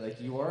sudden,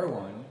 you are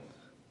one,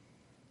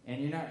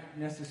 and you're not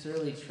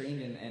necessarily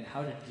trained in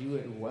how to do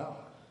it well,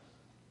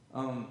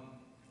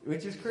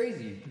 which is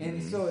crazy.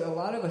 And so a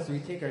lot of us, we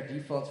take our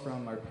defaults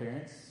from our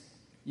parents,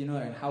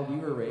 and how we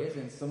were raised,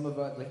 and some of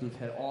us, we've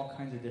had all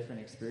kinds of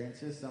different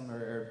experiences. Some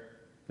are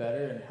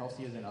better and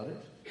healthier than others.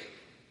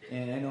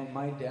 And I know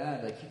my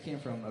dad, he came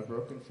from a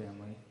broken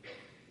family,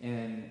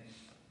 and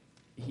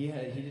he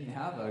didn't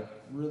have a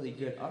really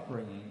good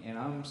upbringing, and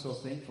I'm so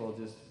thankful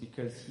just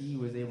because he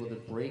was able to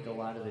break a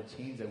lot of the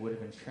chains that would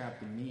have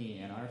entrapped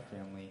me and our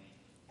family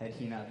had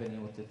he not been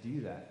able to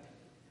do that.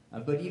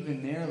 But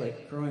even there,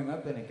 growing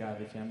up in a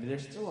godly family,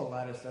 there's still a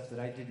lot of stuff that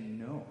I didn't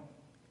know,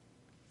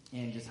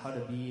 and just how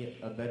to be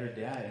a better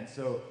dad. And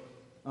so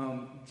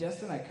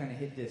Jess and I kind of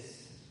hit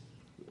this,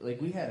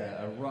 we had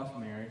a rough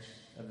marriage,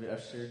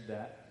 I've shared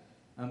that,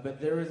 but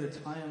there was a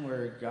time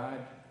where God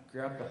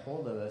grabbed a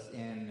hold of us,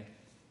 and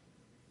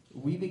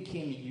we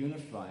became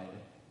unified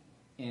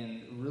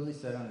and really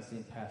set on the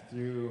same path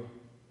through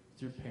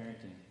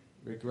parenting,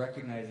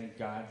 recognizing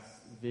God's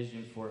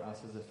vision for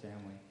us as a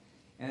family.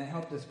 And it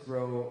helped us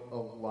grow a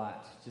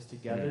lot just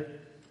together.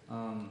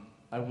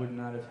 I would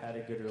not have had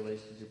a good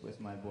relationship with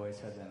my boys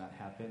had that not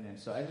happened. And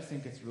so I just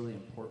think it's really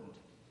important.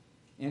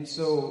 And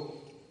so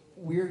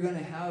we're going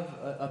to have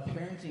a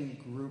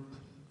parenting group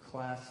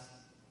class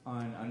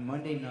on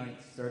Monday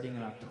nights starting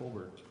in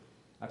October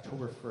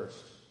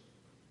 1st.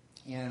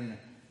 And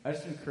I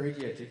just encourage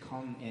you to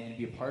come and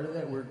be a part of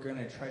that. We're going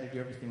to try to do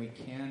everything we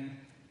can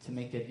to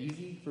make that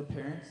easy for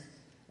parents.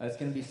 It's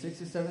going to be 6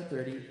 to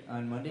 7:30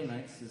 on Monday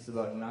nights. It's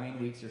about 9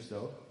 weeks or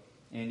so.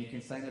 And you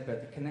can sign up at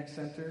the Connect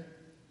Center,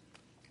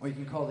 or you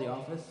can call the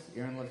office.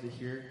 Aaron loves to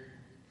hear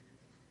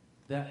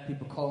that.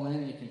 People call in,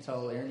 and you can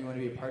tell Aaron you want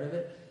to be a part of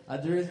it.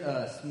 There is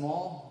a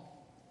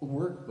small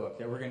workbook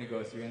that we're going to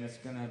go through, and it's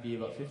going to be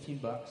about $15.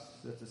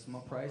 So that's a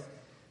small price.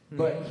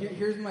 But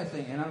here's my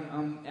thing, and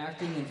I'm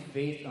acting in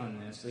faith on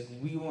this.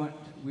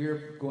 We're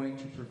going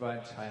to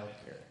provide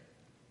childcare.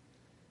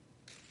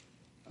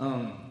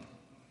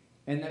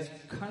 And that's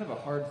kind of a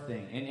hard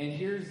thing. And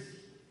here's,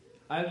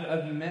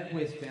 I've met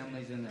with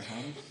families in their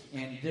homes,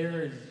 and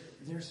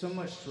there's so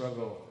much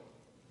struggle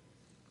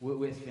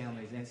with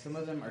families. And some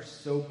of them are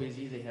so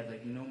busy, they have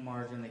no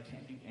margin, they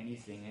can't do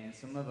anything. And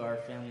some of our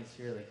families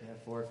here, they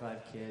have 4 or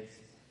 5 kids,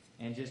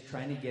 and just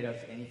trying to get up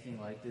to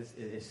anything like this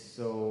is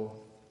so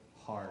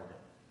hard.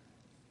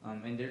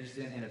 And they're just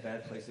in a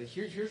bad place. So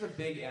here's a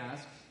big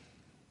ask,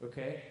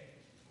 okay?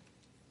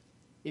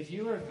 If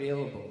you are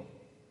available,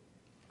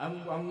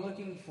 I'm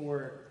looking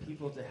for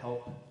people to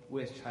help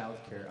with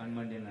childcare on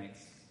Monday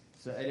nights.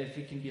 So if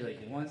it can be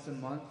once a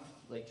month,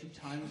 2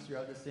 times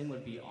throughout this thing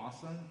would be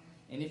awesome.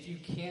 And if you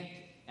can't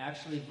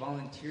actually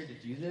volunteer to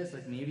do this,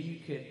 maybe you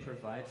could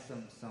provide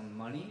some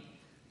money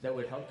that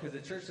would help, because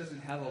the church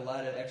doesn't have a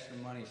lot of extra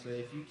money. So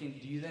if you can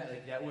do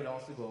that, that would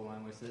also go a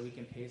long way, so that we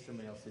can pay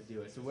somebody else to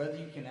do it. So whether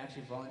you can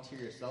actually volunteer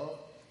yourself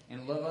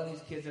and love on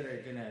these kids that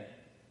are going to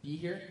be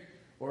here,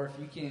 or if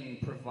you can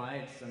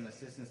provide some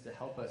assistance to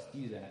help us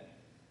do that,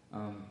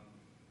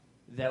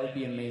 that would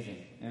be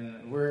amazing.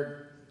 And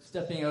we're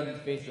stepping out in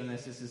faith on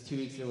this. This is 2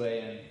 weeks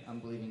away, and I'm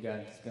believing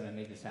God's going to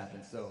make this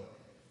happen. So,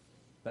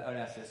 but I would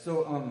ask this.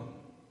 So,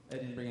 I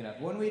didn't bring it up.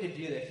 One way to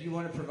do that, if you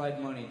want to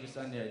provide money, just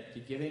on the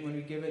giving, when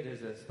we give it,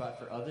 there's a spot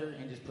for other,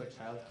 and just put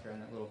childcare in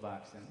that little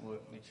box, and we'll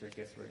make sure it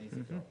gets where it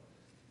needs to go.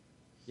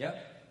 Yeah?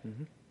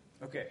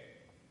 Okay.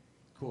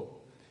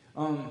 Cool.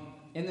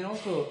 And then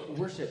also,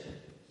 worship.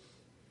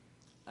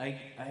 I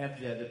have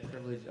the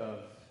privilege of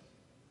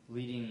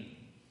leading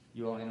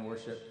you all in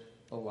worship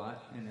a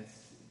lot, and it's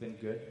been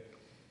good.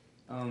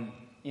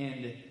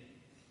 And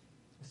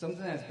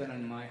something that's been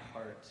on my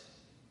heart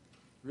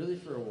really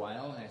for a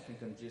while, and I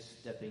think I'm just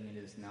stepping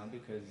into this now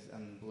because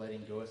I'm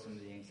letting go of some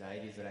of the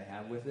anxieties that I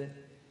have with it.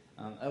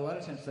 A lot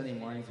of times Sunday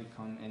mornings we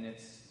come, and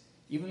it's,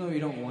 even though you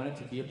don't want it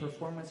to be a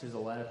performance, there's a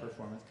lot of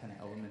performance kind of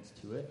elements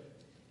to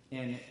it.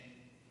 And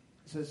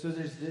so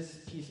there's this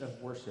piece of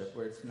worship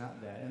where it's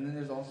not that. And then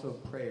there's also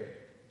prayer,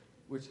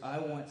 which I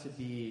want to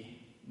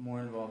be more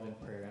involved in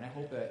prayer. And I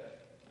hope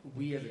that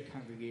we as a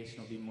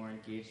congregation will be more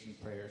engaged in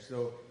prayer.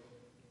 So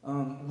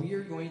we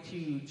are going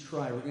to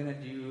try, we're going to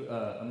do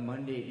a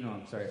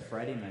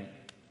Friday night,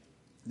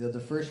 the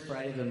first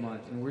Friday of the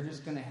month, and we're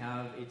just going to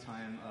have a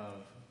time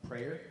of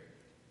prayer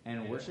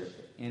and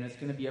worship, and it's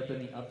going to be up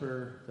in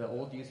the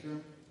old youth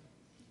room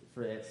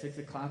at 6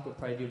 o'clock. We'll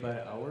probably do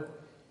about an hour,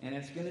 and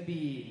it's going to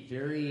be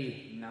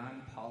very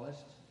non-polished.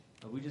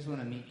 We just want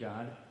to meet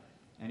God,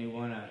 and we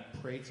want to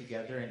pray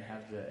together and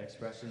have the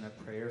expression of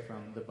prayer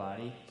from the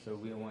body, so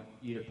we want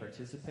you to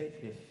participate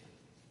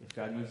if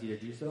God moves you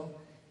to do so.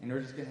 And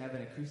we're just going to have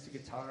an acoustic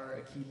guitar,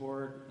 a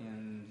keyboard,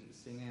 and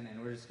singing,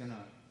 and we're just going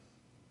to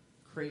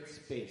create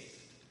space,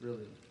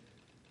 really,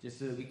 just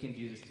so that we can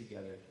do this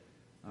together.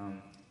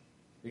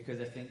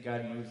 Because I think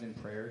God moves in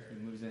prayer. He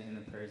moves in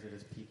the prayers of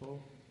his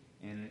people.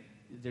 And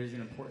there's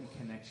an important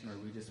connection where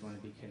we just want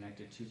to be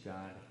connected to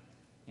God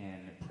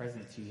and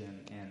present to him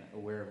and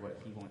aware of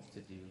what he wants to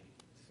do.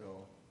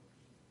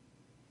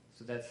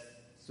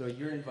 So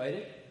you're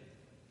invited.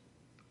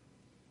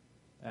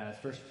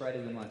 First Friday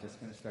of the month. It's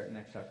going to start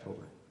next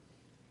October.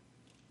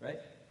 Right?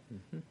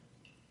 Mm-hmm.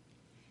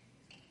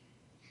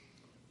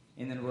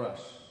 And then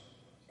Rush,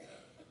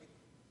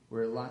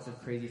 where lots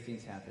of crazy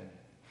things happen.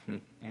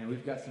 And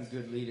we've got some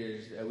good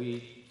leaders.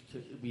 We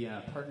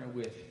partner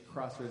with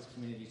Crossroads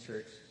Community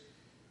Church,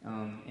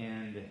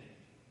 and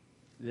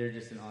they're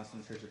just an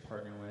awesome church to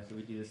partner with.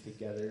 We do this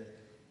together.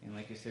 And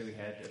like I said, we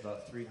had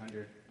about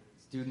 300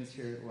 students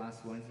here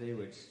last Wednesday,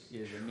 which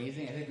is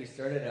amazing. I think we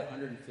started at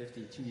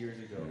 150 2 years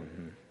ago.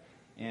 Mm-hmm.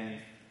 And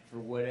for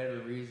whatever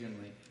reason,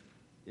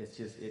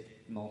 it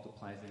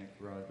multiplies and it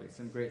grows. But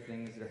some great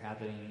things that are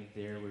happening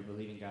there. We're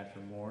believing God for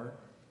more.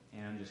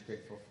 And I'm just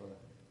grateful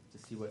to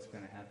see what's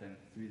going to happen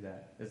through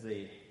that as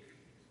they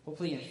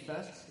hopefully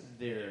infest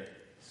their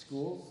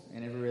schools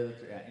and everywhere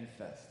that they're at.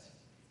 Infest.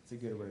 It's a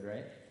good word,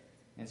 right?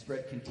 And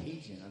spread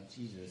contagion of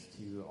Jesus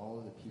to all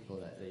of the people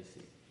that they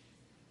see.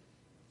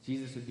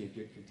 Jesus would be a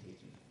good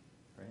contagion,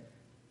 right?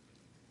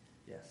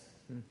 Yes.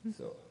 Mm-hmm.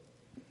 So.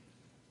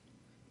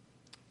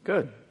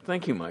 Good.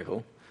 Thank you,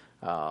 Michael.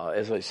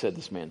 As I said,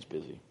 this man's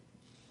busy.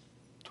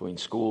 Between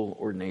school,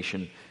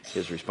 ordination,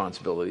 his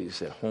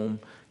responsibilities at home,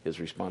 his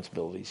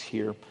responsibilities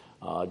here.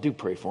 Do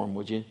pray for him,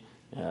 would you?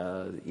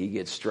 He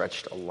gets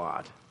stretched a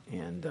lot,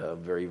 and a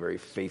very, very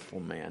faithful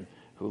man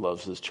who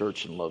loves this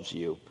church and loves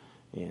you.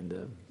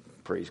 And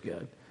praise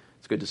God.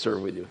 It's good to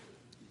serve with you.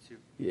 You too.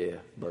 Yeah,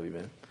 love you,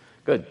 man.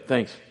 Good,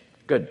 thanks.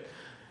 Good.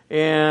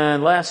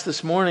 And last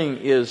this morning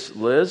is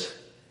Liz.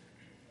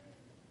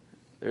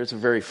 There's a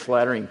very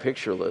flattering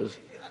picture, Liz.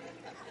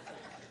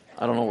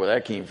 I don't know where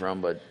that came from,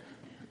 but...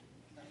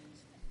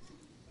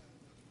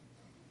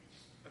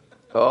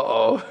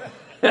 Uh-oh.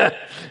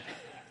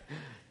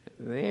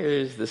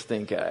 There's the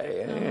stink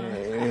eye.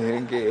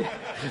 Okay.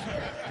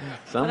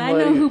 But I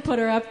know who put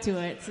her up to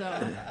it,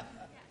 so...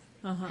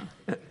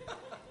 Uh-huh.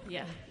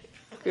 Yeah.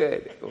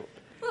 Good.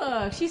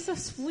 Look, she's so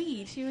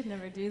sweet. She would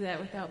never do that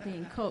without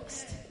being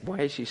coaxed.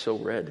 Why is she so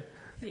red?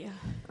 Yeah.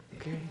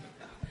 Okay.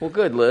 Well,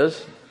 good,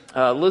 Liz.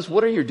 Liz,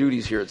 what are your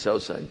duties here at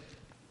Southside?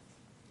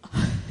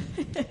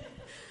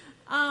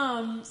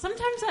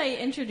 Sometimes I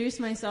introduce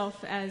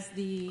myself as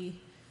the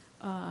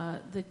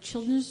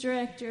children's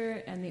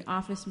director and the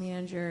office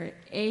manager,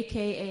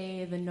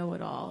 a.k.a. the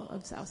know-it-all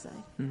of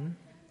Southside. Mm-hmm.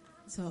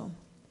 So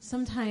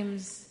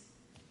sometimes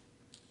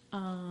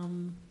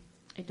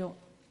I don't.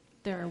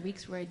 There are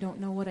weeks where I don't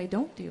know what I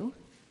don't do.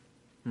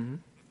 Mm-hmm.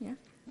 Yeah,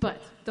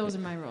 but those are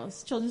my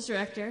roles: children's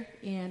director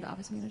and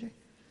office manager.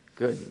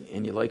 Good,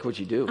 and you like what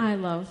you do. I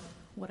love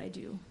what I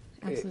do.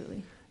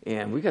 Absolutely.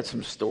 And we got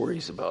some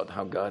stories about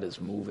how God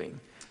is moving.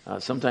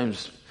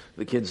 Sometimes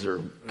the kids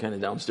are kind of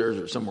downstairs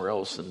or somewhere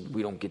else, and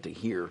we don't get to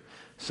hear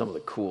some of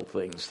the cool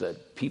things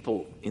that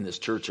people in this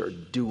church are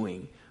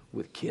doing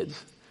with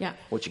kids. Yeah.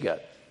 What you got?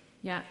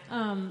 Yeah.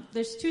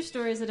 There's two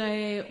stories that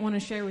I want to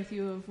share with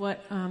you of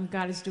what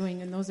God is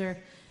doing, and those are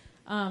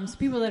some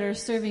people that are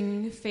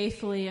serving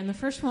faithfully. And the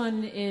first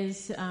one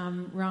is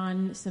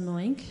Ron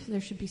Simmelink.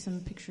 There should be some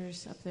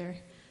pictures up there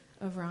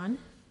of Ron.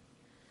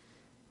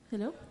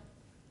 Hello?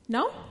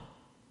 No?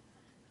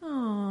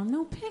 Oh,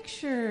 no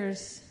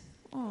pictures.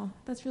 Oh,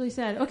 that's really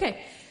sad.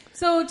 Okay,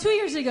 so 2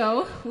 years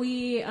ago,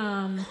 we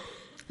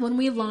when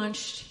we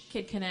launched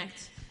Kid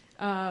Connect,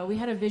 we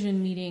had a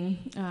vision meeting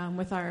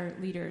with our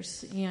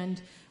leaders,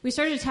 and we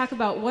started to talk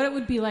about what it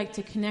would be like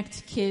to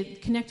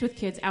connect with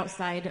kids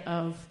outside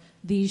of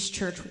these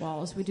church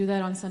walls. We do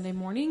that on Sunday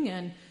morning,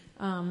 and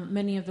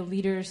many of the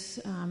leaders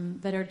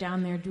that are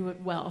down there do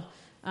it well.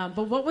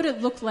 But what would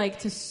it look like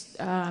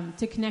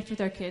to connect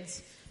with our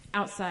kids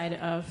outside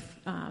of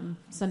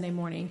Sunday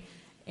morning?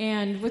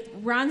 And with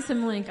Ron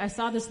Simmelink, I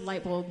saw this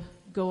light bulb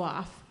go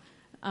off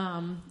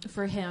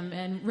for him.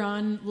 And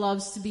Ron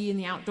loves to be in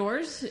the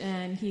outdoors,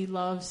 and he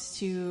loves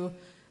to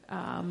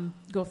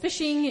go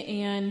fishing.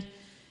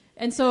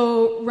 And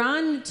so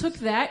Ron took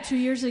that 2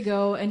 years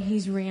ago, and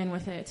he's ran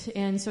with it.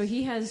 And so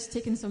he has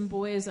taken some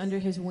boys under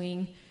his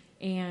wing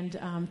and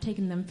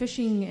taken them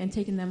fishing and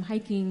taken them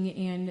hiking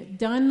and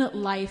done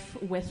life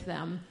with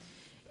them.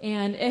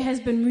 And it has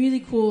been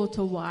really cool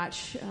to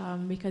watch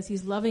because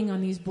he's loving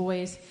on these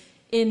boys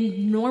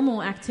in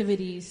normal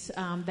activities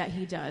that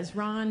he does.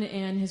 Ron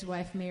and his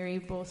wife Mary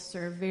both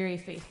serve very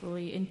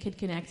faithfully in Kid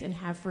Connect and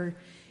have for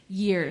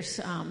years,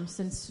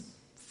 since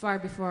far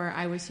before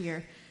I was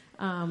here.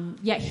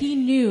 Yet he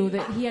knew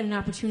that he had an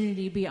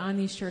opportunity beyond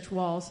these church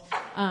walls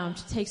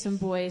to take some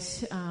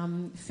boys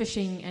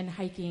fishing and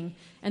hiking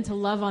and to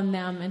love on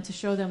them and to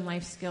show them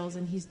life skills,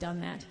 and he's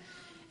done that.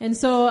 And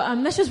so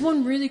that's just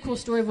one really cool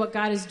story of what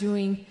God is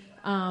doing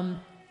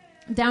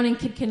down in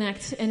Kid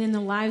Connect and in the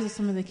lives of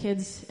some of the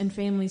kids and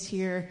families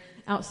here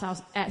out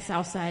south at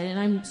Southside. And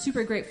I'm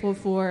super grateful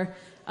for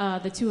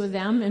the two of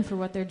them and for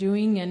what they're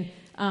doing.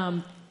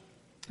 And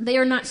they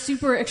are not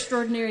super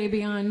extraordinary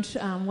beyond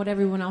what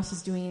everyone else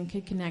is doing in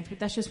Kid Connect, but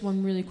that's just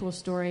one really cool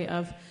story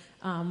of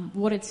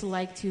what it's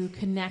like to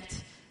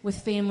connect with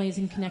families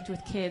and connect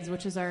with kids,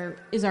 which is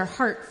our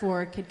heart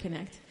for Kid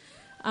Connect.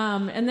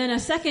 And then a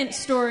second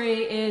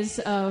story is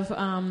of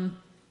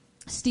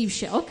Steve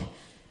Schelk,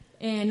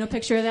 and no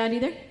picture of that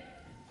either?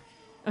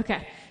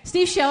 Okay.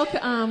 Steve Schelk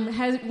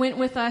went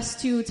with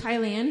us to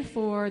Thailand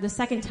for the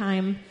second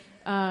time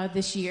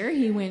this year.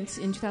 He went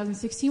in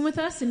 2016 with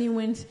us, and he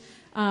went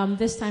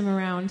this time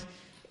around.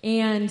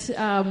 And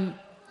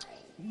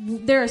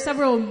there are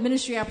several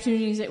ministry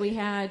opportunities that we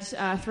had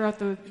throughout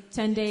the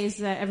 10 days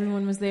that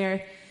everyone was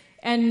there.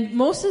 And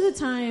most of the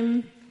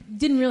time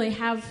didn't really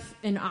have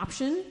an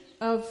option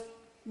of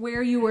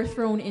where you were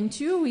thrown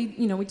into.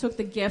 We took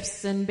the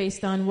gifts and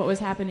based on what was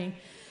happening.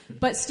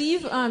 But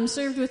Steve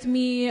served with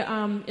me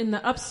in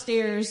the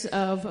upstairs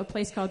of a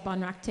place called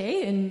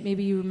Banrakte, and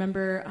maybe you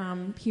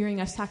remember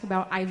hearing us talk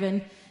about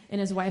Ivan and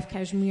his wife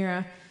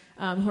Kashmira,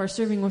 who are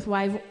serving with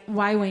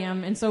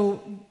YWAM. And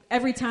so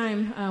every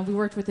time we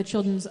worked with the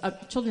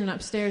children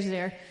upstairs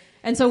there.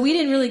 And so we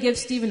didn't really give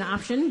Steve an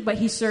option, but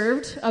he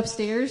served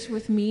upstairs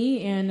with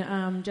me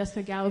and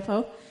Jessica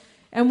Gallipo.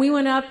 And we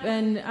went up,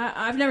 and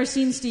I've never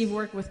seen Steve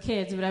work with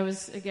kids, but I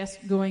was, I guess,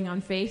 going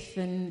on faith,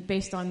 and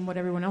based on what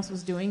everyone else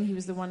was doing, he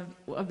was the one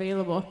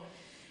available.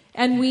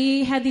 And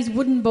we had these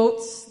wooden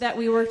boats that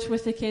we worked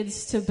with the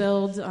kids to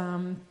build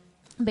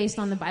based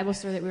on the Bible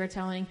story that we were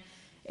telling.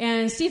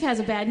 And Steve has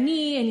a bad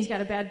knee, and he's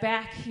got a bad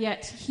back,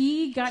 yet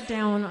he got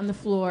down on the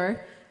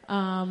floor,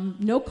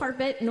 no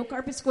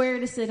carpet square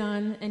to sit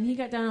on, and he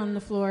got down on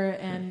the floor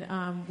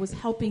and was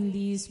helping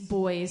these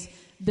boys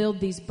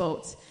build these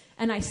boats.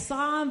 And I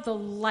saw the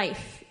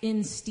life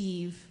in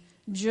Steve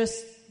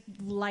just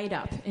light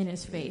up in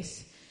his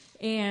face.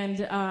 And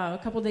a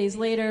couple days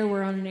later,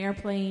 we're on an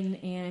airplane,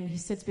 and he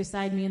sits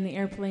beside me in the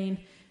airplane,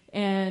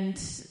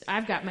 and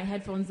I've got my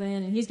headphones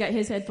in, and he's got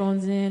his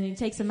headphones in, and he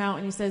takes them out,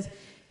 and he says,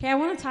 "Hey, I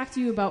want to talk to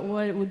you about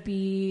what it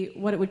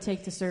would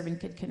take to serve in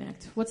Kid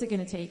Connect. What's it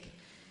going to take?"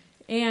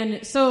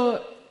 And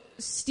so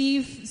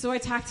I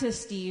talked to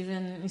Steve,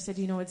 and he said,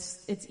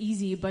 it's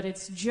easy, but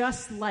it's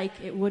just like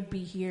it would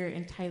be here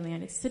in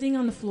Thailand. It's sitting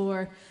on the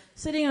floor,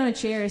 sitting on a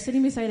chair,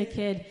 sitting beside a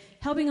kid,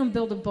 helping them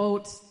build a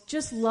boat,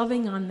 just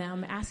loving on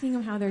them, asking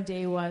them how their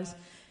day was.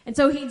 And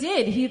so he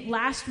did.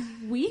 Last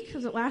week?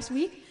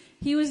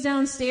 He was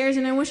downstairs,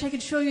 and I wish I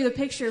could show you the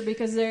picture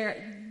because they're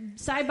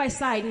side by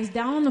side. He's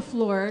down on the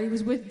floor. He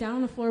was down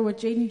on the floor with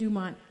Jaden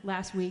Dumont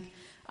last week,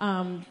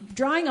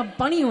 drawing a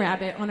bunny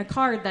rabbit on a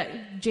card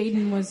that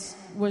Jaden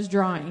was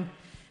drawing.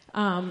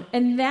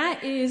 And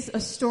that is a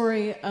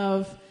story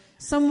of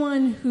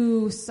someone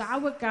who saw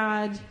what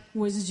God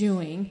was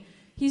doing.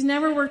 He's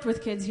never worked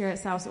with kids here at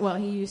South. Well,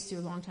 he used to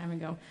a long time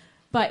ago.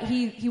 But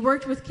he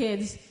worked with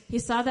kids. He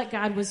saw that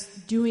God was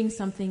doing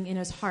something in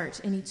his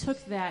heart, and he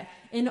took that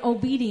in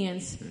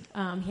obedience.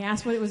 He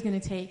asked what it was going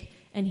to take,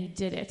 and he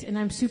did it. And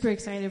I'm super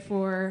excited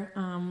for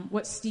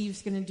what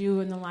Steve's going to do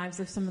in the lives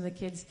of some of the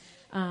kids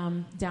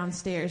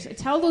downstairs. I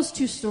tell those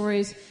two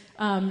stories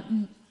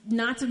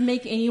not to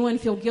make anyone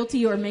feel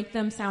guilty or make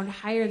them sound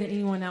higher than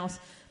anyone else,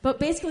 but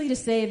basically to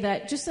say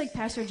that, just like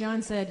Pastor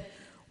John said,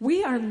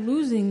 we are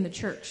losing the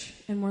church,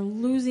 and we're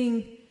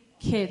losing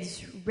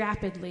kids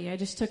rapidly. I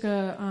just took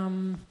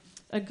a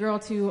girl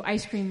to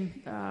ice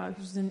cream who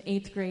was in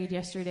 8th grade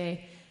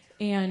yesterday,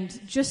 and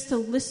just to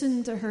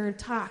listen to her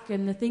talk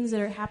and the things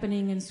that are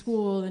happening in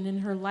school and in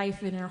her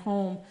life, in her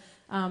home,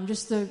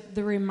 just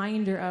the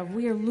reminder of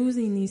we are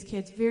losing these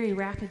kids very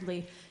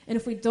rapidly. And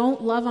if we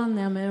don't love on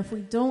them, and if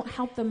we don't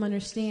help them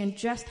understand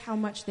just how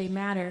much they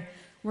matter,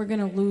 we're going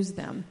to lose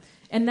them.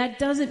 And that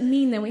doesn't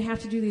mean that we have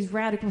to do these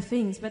radical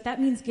things, but that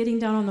means getting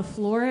down on the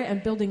floor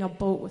and building a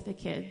boat with a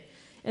kid.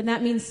 And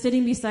that means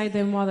sitting beside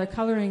them while they're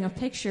coloring a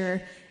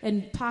picture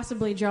and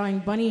possibly drawing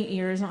bunny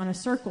ears on a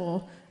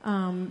circle,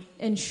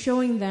 and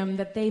showing them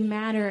that they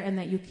matter and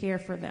that you care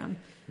for them.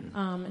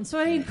 And so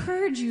I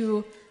encourage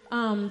you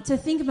to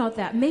think about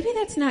that. Maybe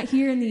that's not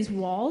here in these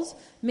walls.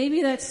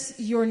 Maybe that's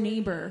your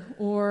neighbor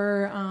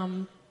or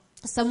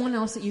someone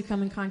else that you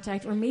come in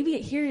contact, or maybe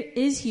it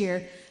is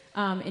here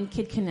in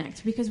Kid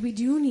Connect, because we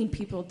do need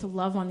people to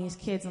love on these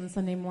kids on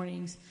Sunday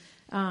mornings,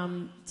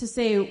 to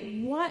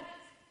say, what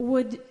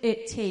would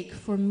it take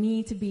for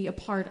me to be a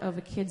part of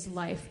a kid's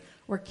life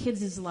or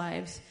kids'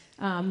 lives?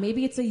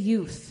 Maybe it's a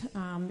youth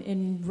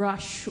in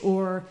Rush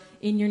or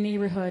in your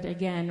neighborhood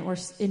again, or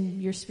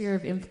in your sphere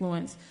of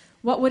influence.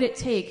 What would it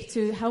take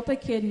to help a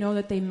kid know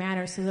that they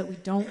matter so that we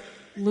don't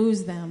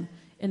lose them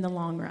in the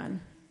long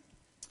run?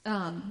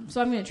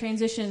 So I'm going to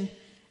transition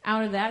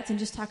out of that and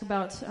just talk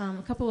about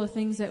a couple of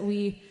things that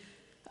we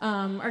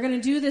are going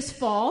to do this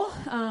fall,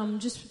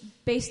 just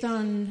based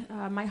on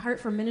my heart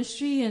for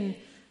ministry and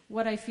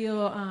what I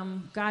feel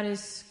God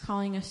is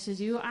calling us to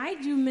do. I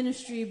do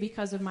ministry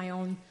because of my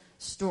own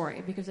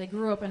story, because I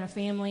grew up in a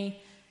family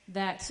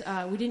that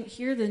we didn't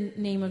hear the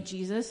name of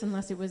Jesus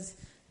unless it was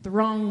the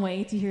wrong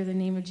way to hear the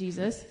name of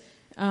Jesus.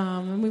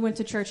 And we went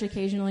to church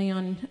occasionally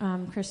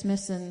on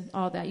Christmas and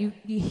all that. You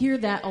hear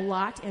that a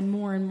lot and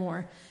more and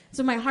more.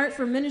 So my heart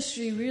for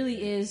ministry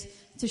really is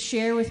to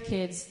share with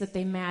kids that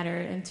they matter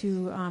and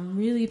to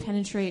really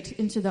penetrate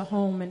into the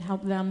home and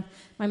help them.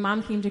 My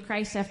mom came to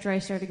Christ after I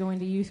started going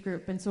to youth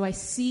group, and so I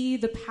see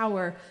the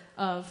power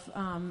of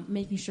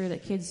making sure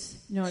that kids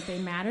know that they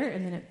matter,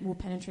 and then it will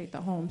penetrate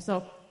the home.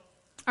 So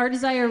our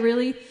desire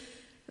really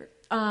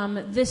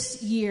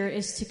this year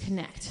is to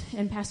connect.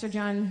 And Pastor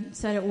John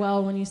said it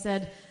well when he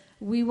said,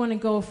 we want to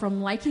go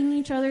from liking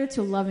each other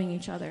to loving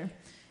each other.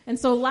 And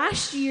so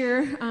last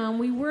year,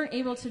 we weren't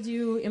able to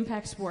do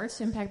Impact Sports,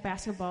 Impact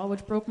Basketball,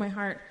 which broke my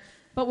heart.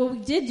 But what we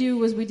did do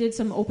was we did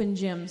some open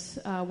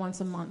gyms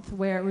once a month,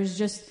 where it was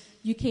just,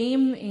 you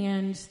came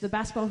and the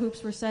basketball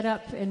hoops were set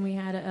up, and we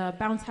had a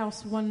bounce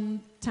house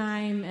one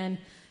time, and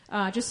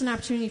just an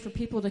opportunity for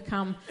people to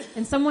come.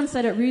 And someone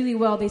said it really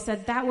well. They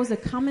said that was a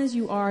come as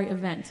you are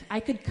event. I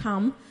could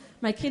come.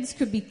 My kids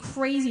could be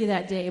crazy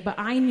that day, but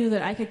I knew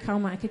that I could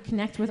come, I could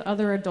connect with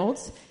other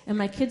adults, and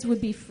my kids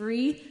would be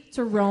free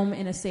to roam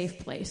in a safe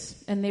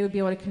place, and they would be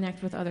able to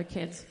connect with other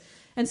kids.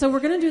 And so we're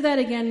going to do that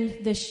again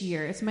this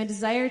year. It's my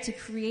desire to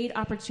create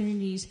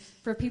opportunities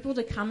for people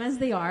to come as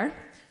they are,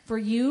 for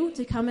you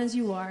to come as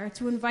you are,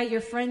 to invite your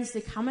friends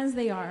to come as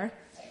they are,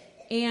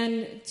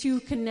 and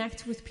to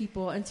connect with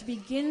people, and to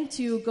begin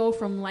to go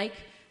from like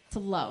to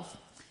love,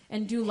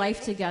 and do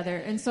life together.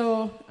 And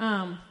so,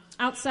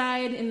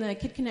 outside in the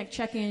Kid Connect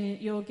check-in,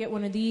 you'll get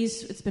one of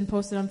these. It's been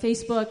posted on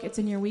Facebook. It's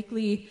in your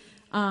weekly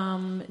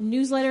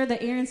newsletter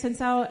that Aaron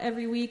sends out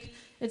every week.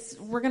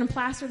 We're going to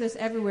plaster this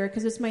everywhere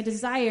because it's my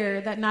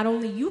desire that not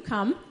only you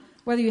come,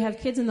 whether you have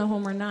kids in the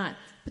home or not,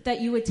 but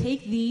that you would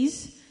take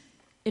these,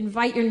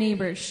 invite your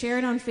neighbors, share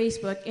it on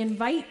Facebook,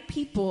 invite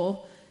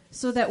people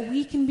so that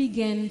we can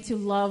begin to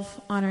love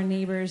on our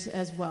neighbors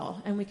as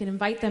well. And we can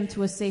invite them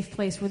to a safe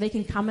place where they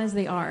can come as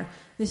they are.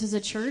 This is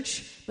a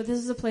church, but this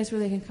is a place where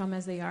they can come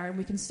as they are. And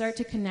we can start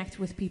to connect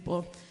with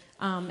people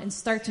and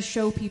start to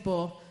show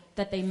people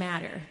that they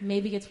matter.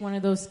 Maybe it's one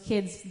of those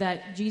kids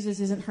that Jesus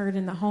isn't heard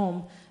in the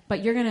home,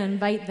 but you're going to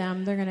invite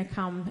them, they're going to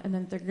come, and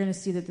then they're going to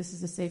see that this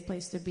is a safe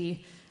place to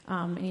be.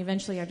 And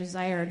eventually our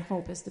desire and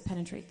hope is to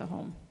penetrate the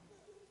home.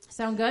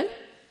 Sound good?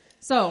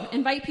 So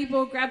invite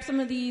people, grab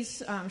some of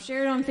these,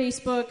 share it on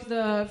Facebook.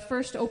 The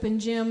first open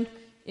gym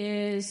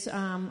is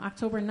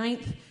October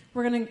 9th.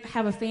 We're going to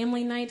have a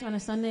family night on a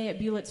Sunday at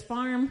Bulett's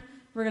Farm.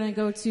 We're going to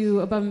go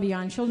to Above and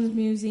Beyond Children's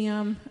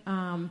Museum.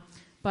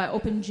 But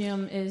open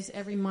gym is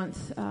every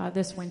month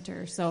this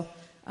winter. So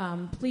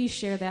please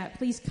share that.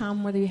 Please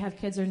come, whether you have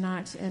kids or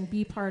not, and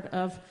be part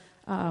of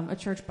a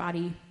church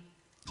body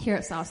here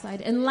at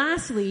Southside. And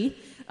lastly,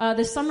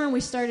 this summer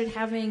we started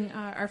having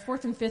our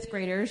 4th and 5th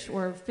graders,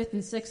 or 5th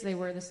and 6th they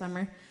were this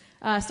summer,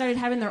 started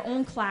having their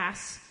own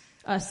class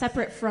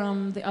separate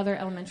from the other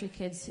elementary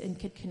kids in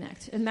Kid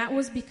Connect. And that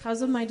was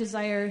because of my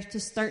desire to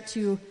start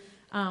to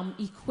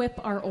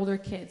equip our older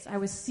kids. I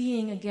was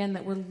seeing, again,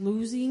 that we're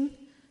losing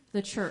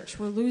the church.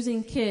 We're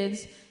losing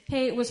kids.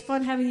 Hey, it was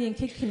fun having you in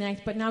Kid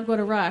Connect, but now go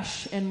to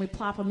Rush, and we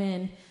plop them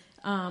in,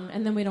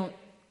 and then we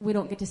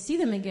don't get to see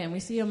them again.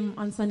 We see them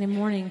on Sunday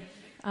morning,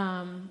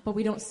 but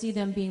we don't see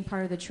them being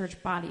part of the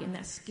church body, and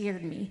that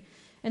scared me.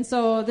 And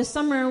so this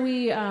summer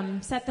we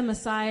set them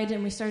aside,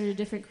 and we started a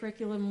different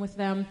curriculum with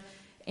them,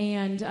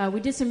 and we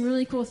did some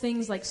really cool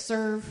things like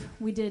serve.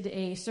 We did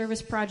a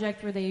service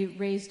project where they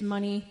raised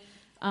money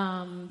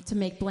to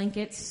make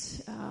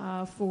blankets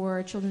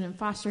for children in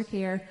foster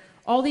care.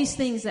 All these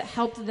things that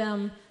helped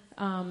them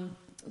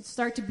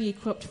start to be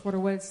equipped for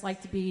what it's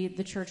like to be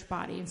the church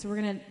body. And so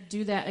we're going to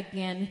do that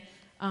again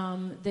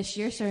this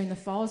year, starting in the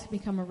fall. It's going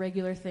to become a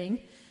regular thing.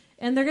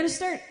 And they're going to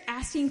start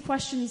asking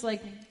questions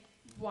like,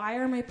 why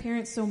are my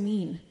parents so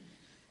mean?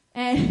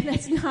 And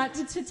that's not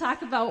to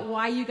talk about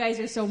why you guys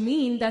are so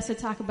mean. That's to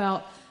talk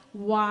about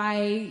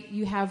why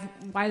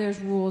there's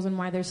rules and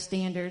why there's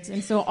standards.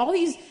 And so all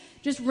these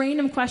just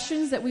random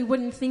questions that we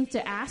wouldn't think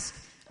to ask,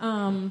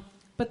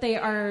 but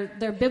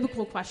they're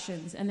biblical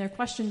questions, and they're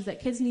questions that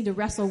kids need to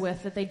wrestle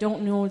with that they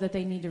don't know that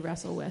they need to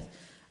wrestle with.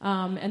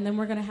 And then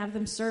we're going to have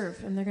them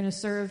serve, and they're going to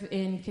serve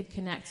in Kid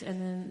Connect and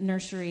then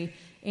nursery,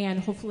 and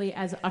hopefully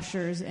as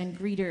ushers and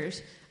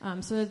greeters,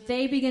 so that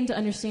they begin to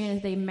understand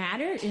that they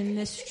matter in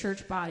this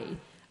church body,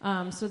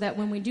 so that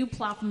when we do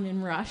plop them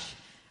in Rush,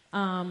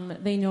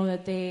 they know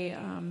that they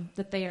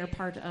are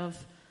part of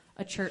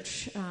a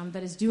church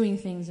that is doing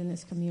things in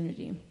this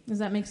community. Does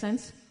that make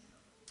sense?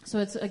 So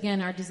it's,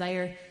 again, our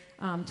desire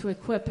to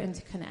equip and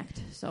to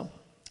connect. So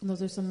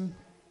those are some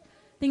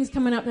things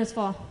coming up this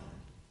fall.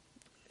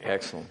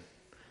 Excellent.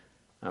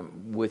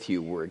 With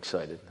you, we're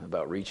excited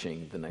about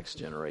reaching the next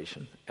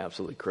generation.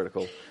 Absolutely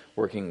critical.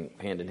 Working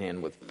hand in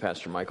hand with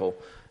Pastor Michael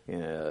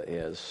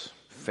as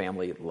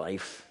family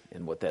life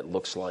and what that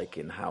looks like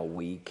and how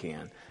we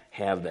can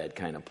have that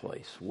kind of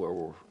place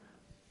where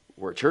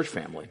we're a church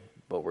family,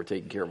 but we're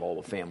taking care of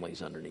all the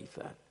families underneath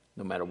that,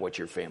 no matter what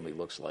your family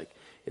looks like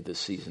at this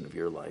season of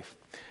your life.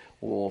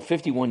 Well,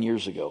 51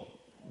 years ago,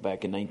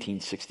 back in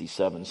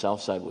 1967,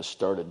 Southside was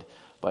started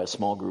by a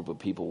small group of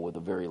people with a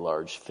very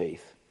large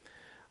faith.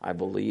 I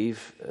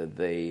believe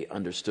they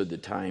understood the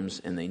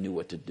times and they knew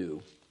what to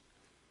do.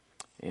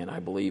 And I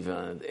believe,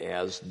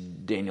 as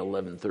Daniel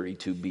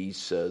 11:32b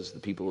says, the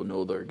people who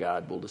know their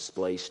God will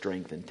display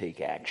strength and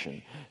take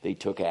action. They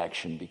took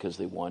action because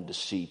they wanted to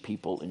see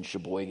people in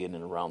Sheboygan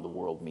and around the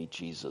world meet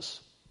Jesus.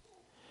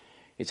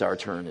 It's our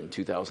turn in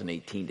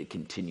 2018 to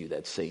continue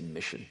that same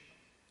mission,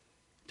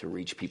 to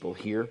reach people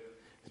here,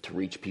 to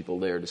reach people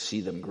there, to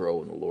see them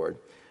grow in the Lord.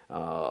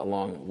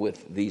 Along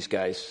with these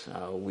guys,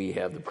 we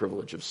have the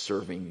privilege of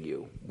serving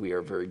you. We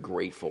are very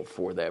grateful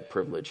for that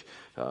privilege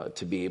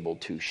to be able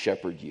to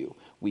shepherd you.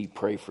 We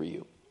pray for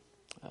you.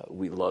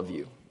 We love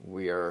you.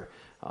 We are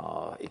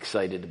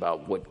excited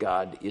about what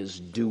God is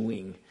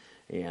doing,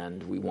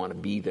 and we want to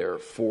be there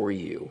for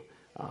you.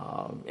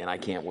 And I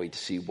can't wait to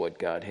see what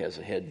God has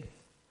ahead.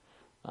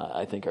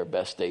 I think our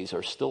best days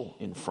are still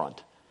in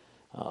front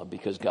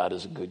because God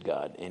is a good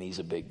God, and He's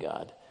a big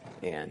God.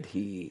 And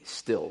He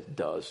still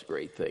does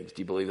great things.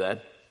 Do you believe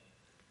that?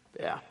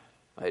 Yeah,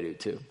 I do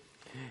too.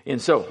 And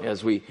so,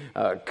 as we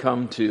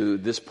come to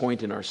this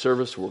point in our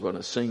service, we're going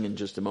to sing in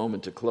just a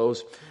moment to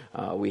close.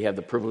 We have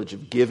the privilege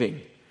of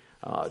giving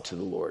to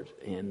the Lord.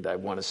 And I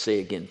want to say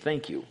again,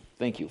 thank you.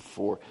 Thank you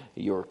for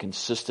your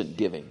consistent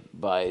giving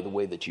by the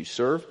way that you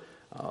serve,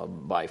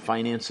 by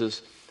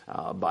finances,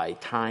 by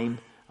time,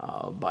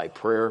 by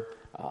prayer.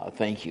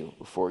 Thank you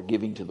for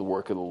giving to the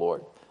work of the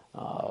Lord.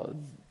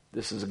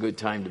 This is a good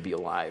time to be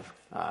alive.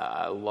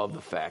 I love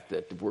the fact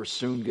that we're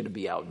soon going to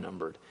be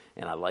outnumbered,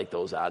 and I like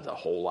those odds a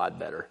whole lot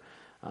better,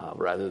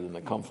 rather than the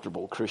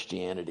comfortable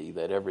Christianity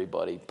that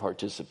everybody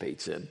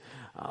participates in.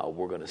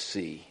 We're going to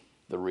see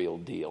the real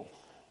deal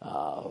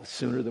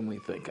sooner than we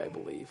think, I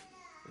believe.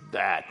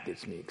 That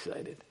gets me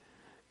excited.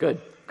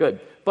 Good.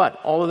 But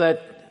all of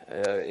that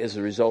is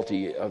a result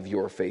of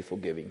your faithful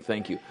giving.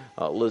 Thank you.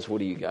 Liz, what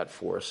do you got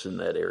for us in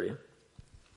that area?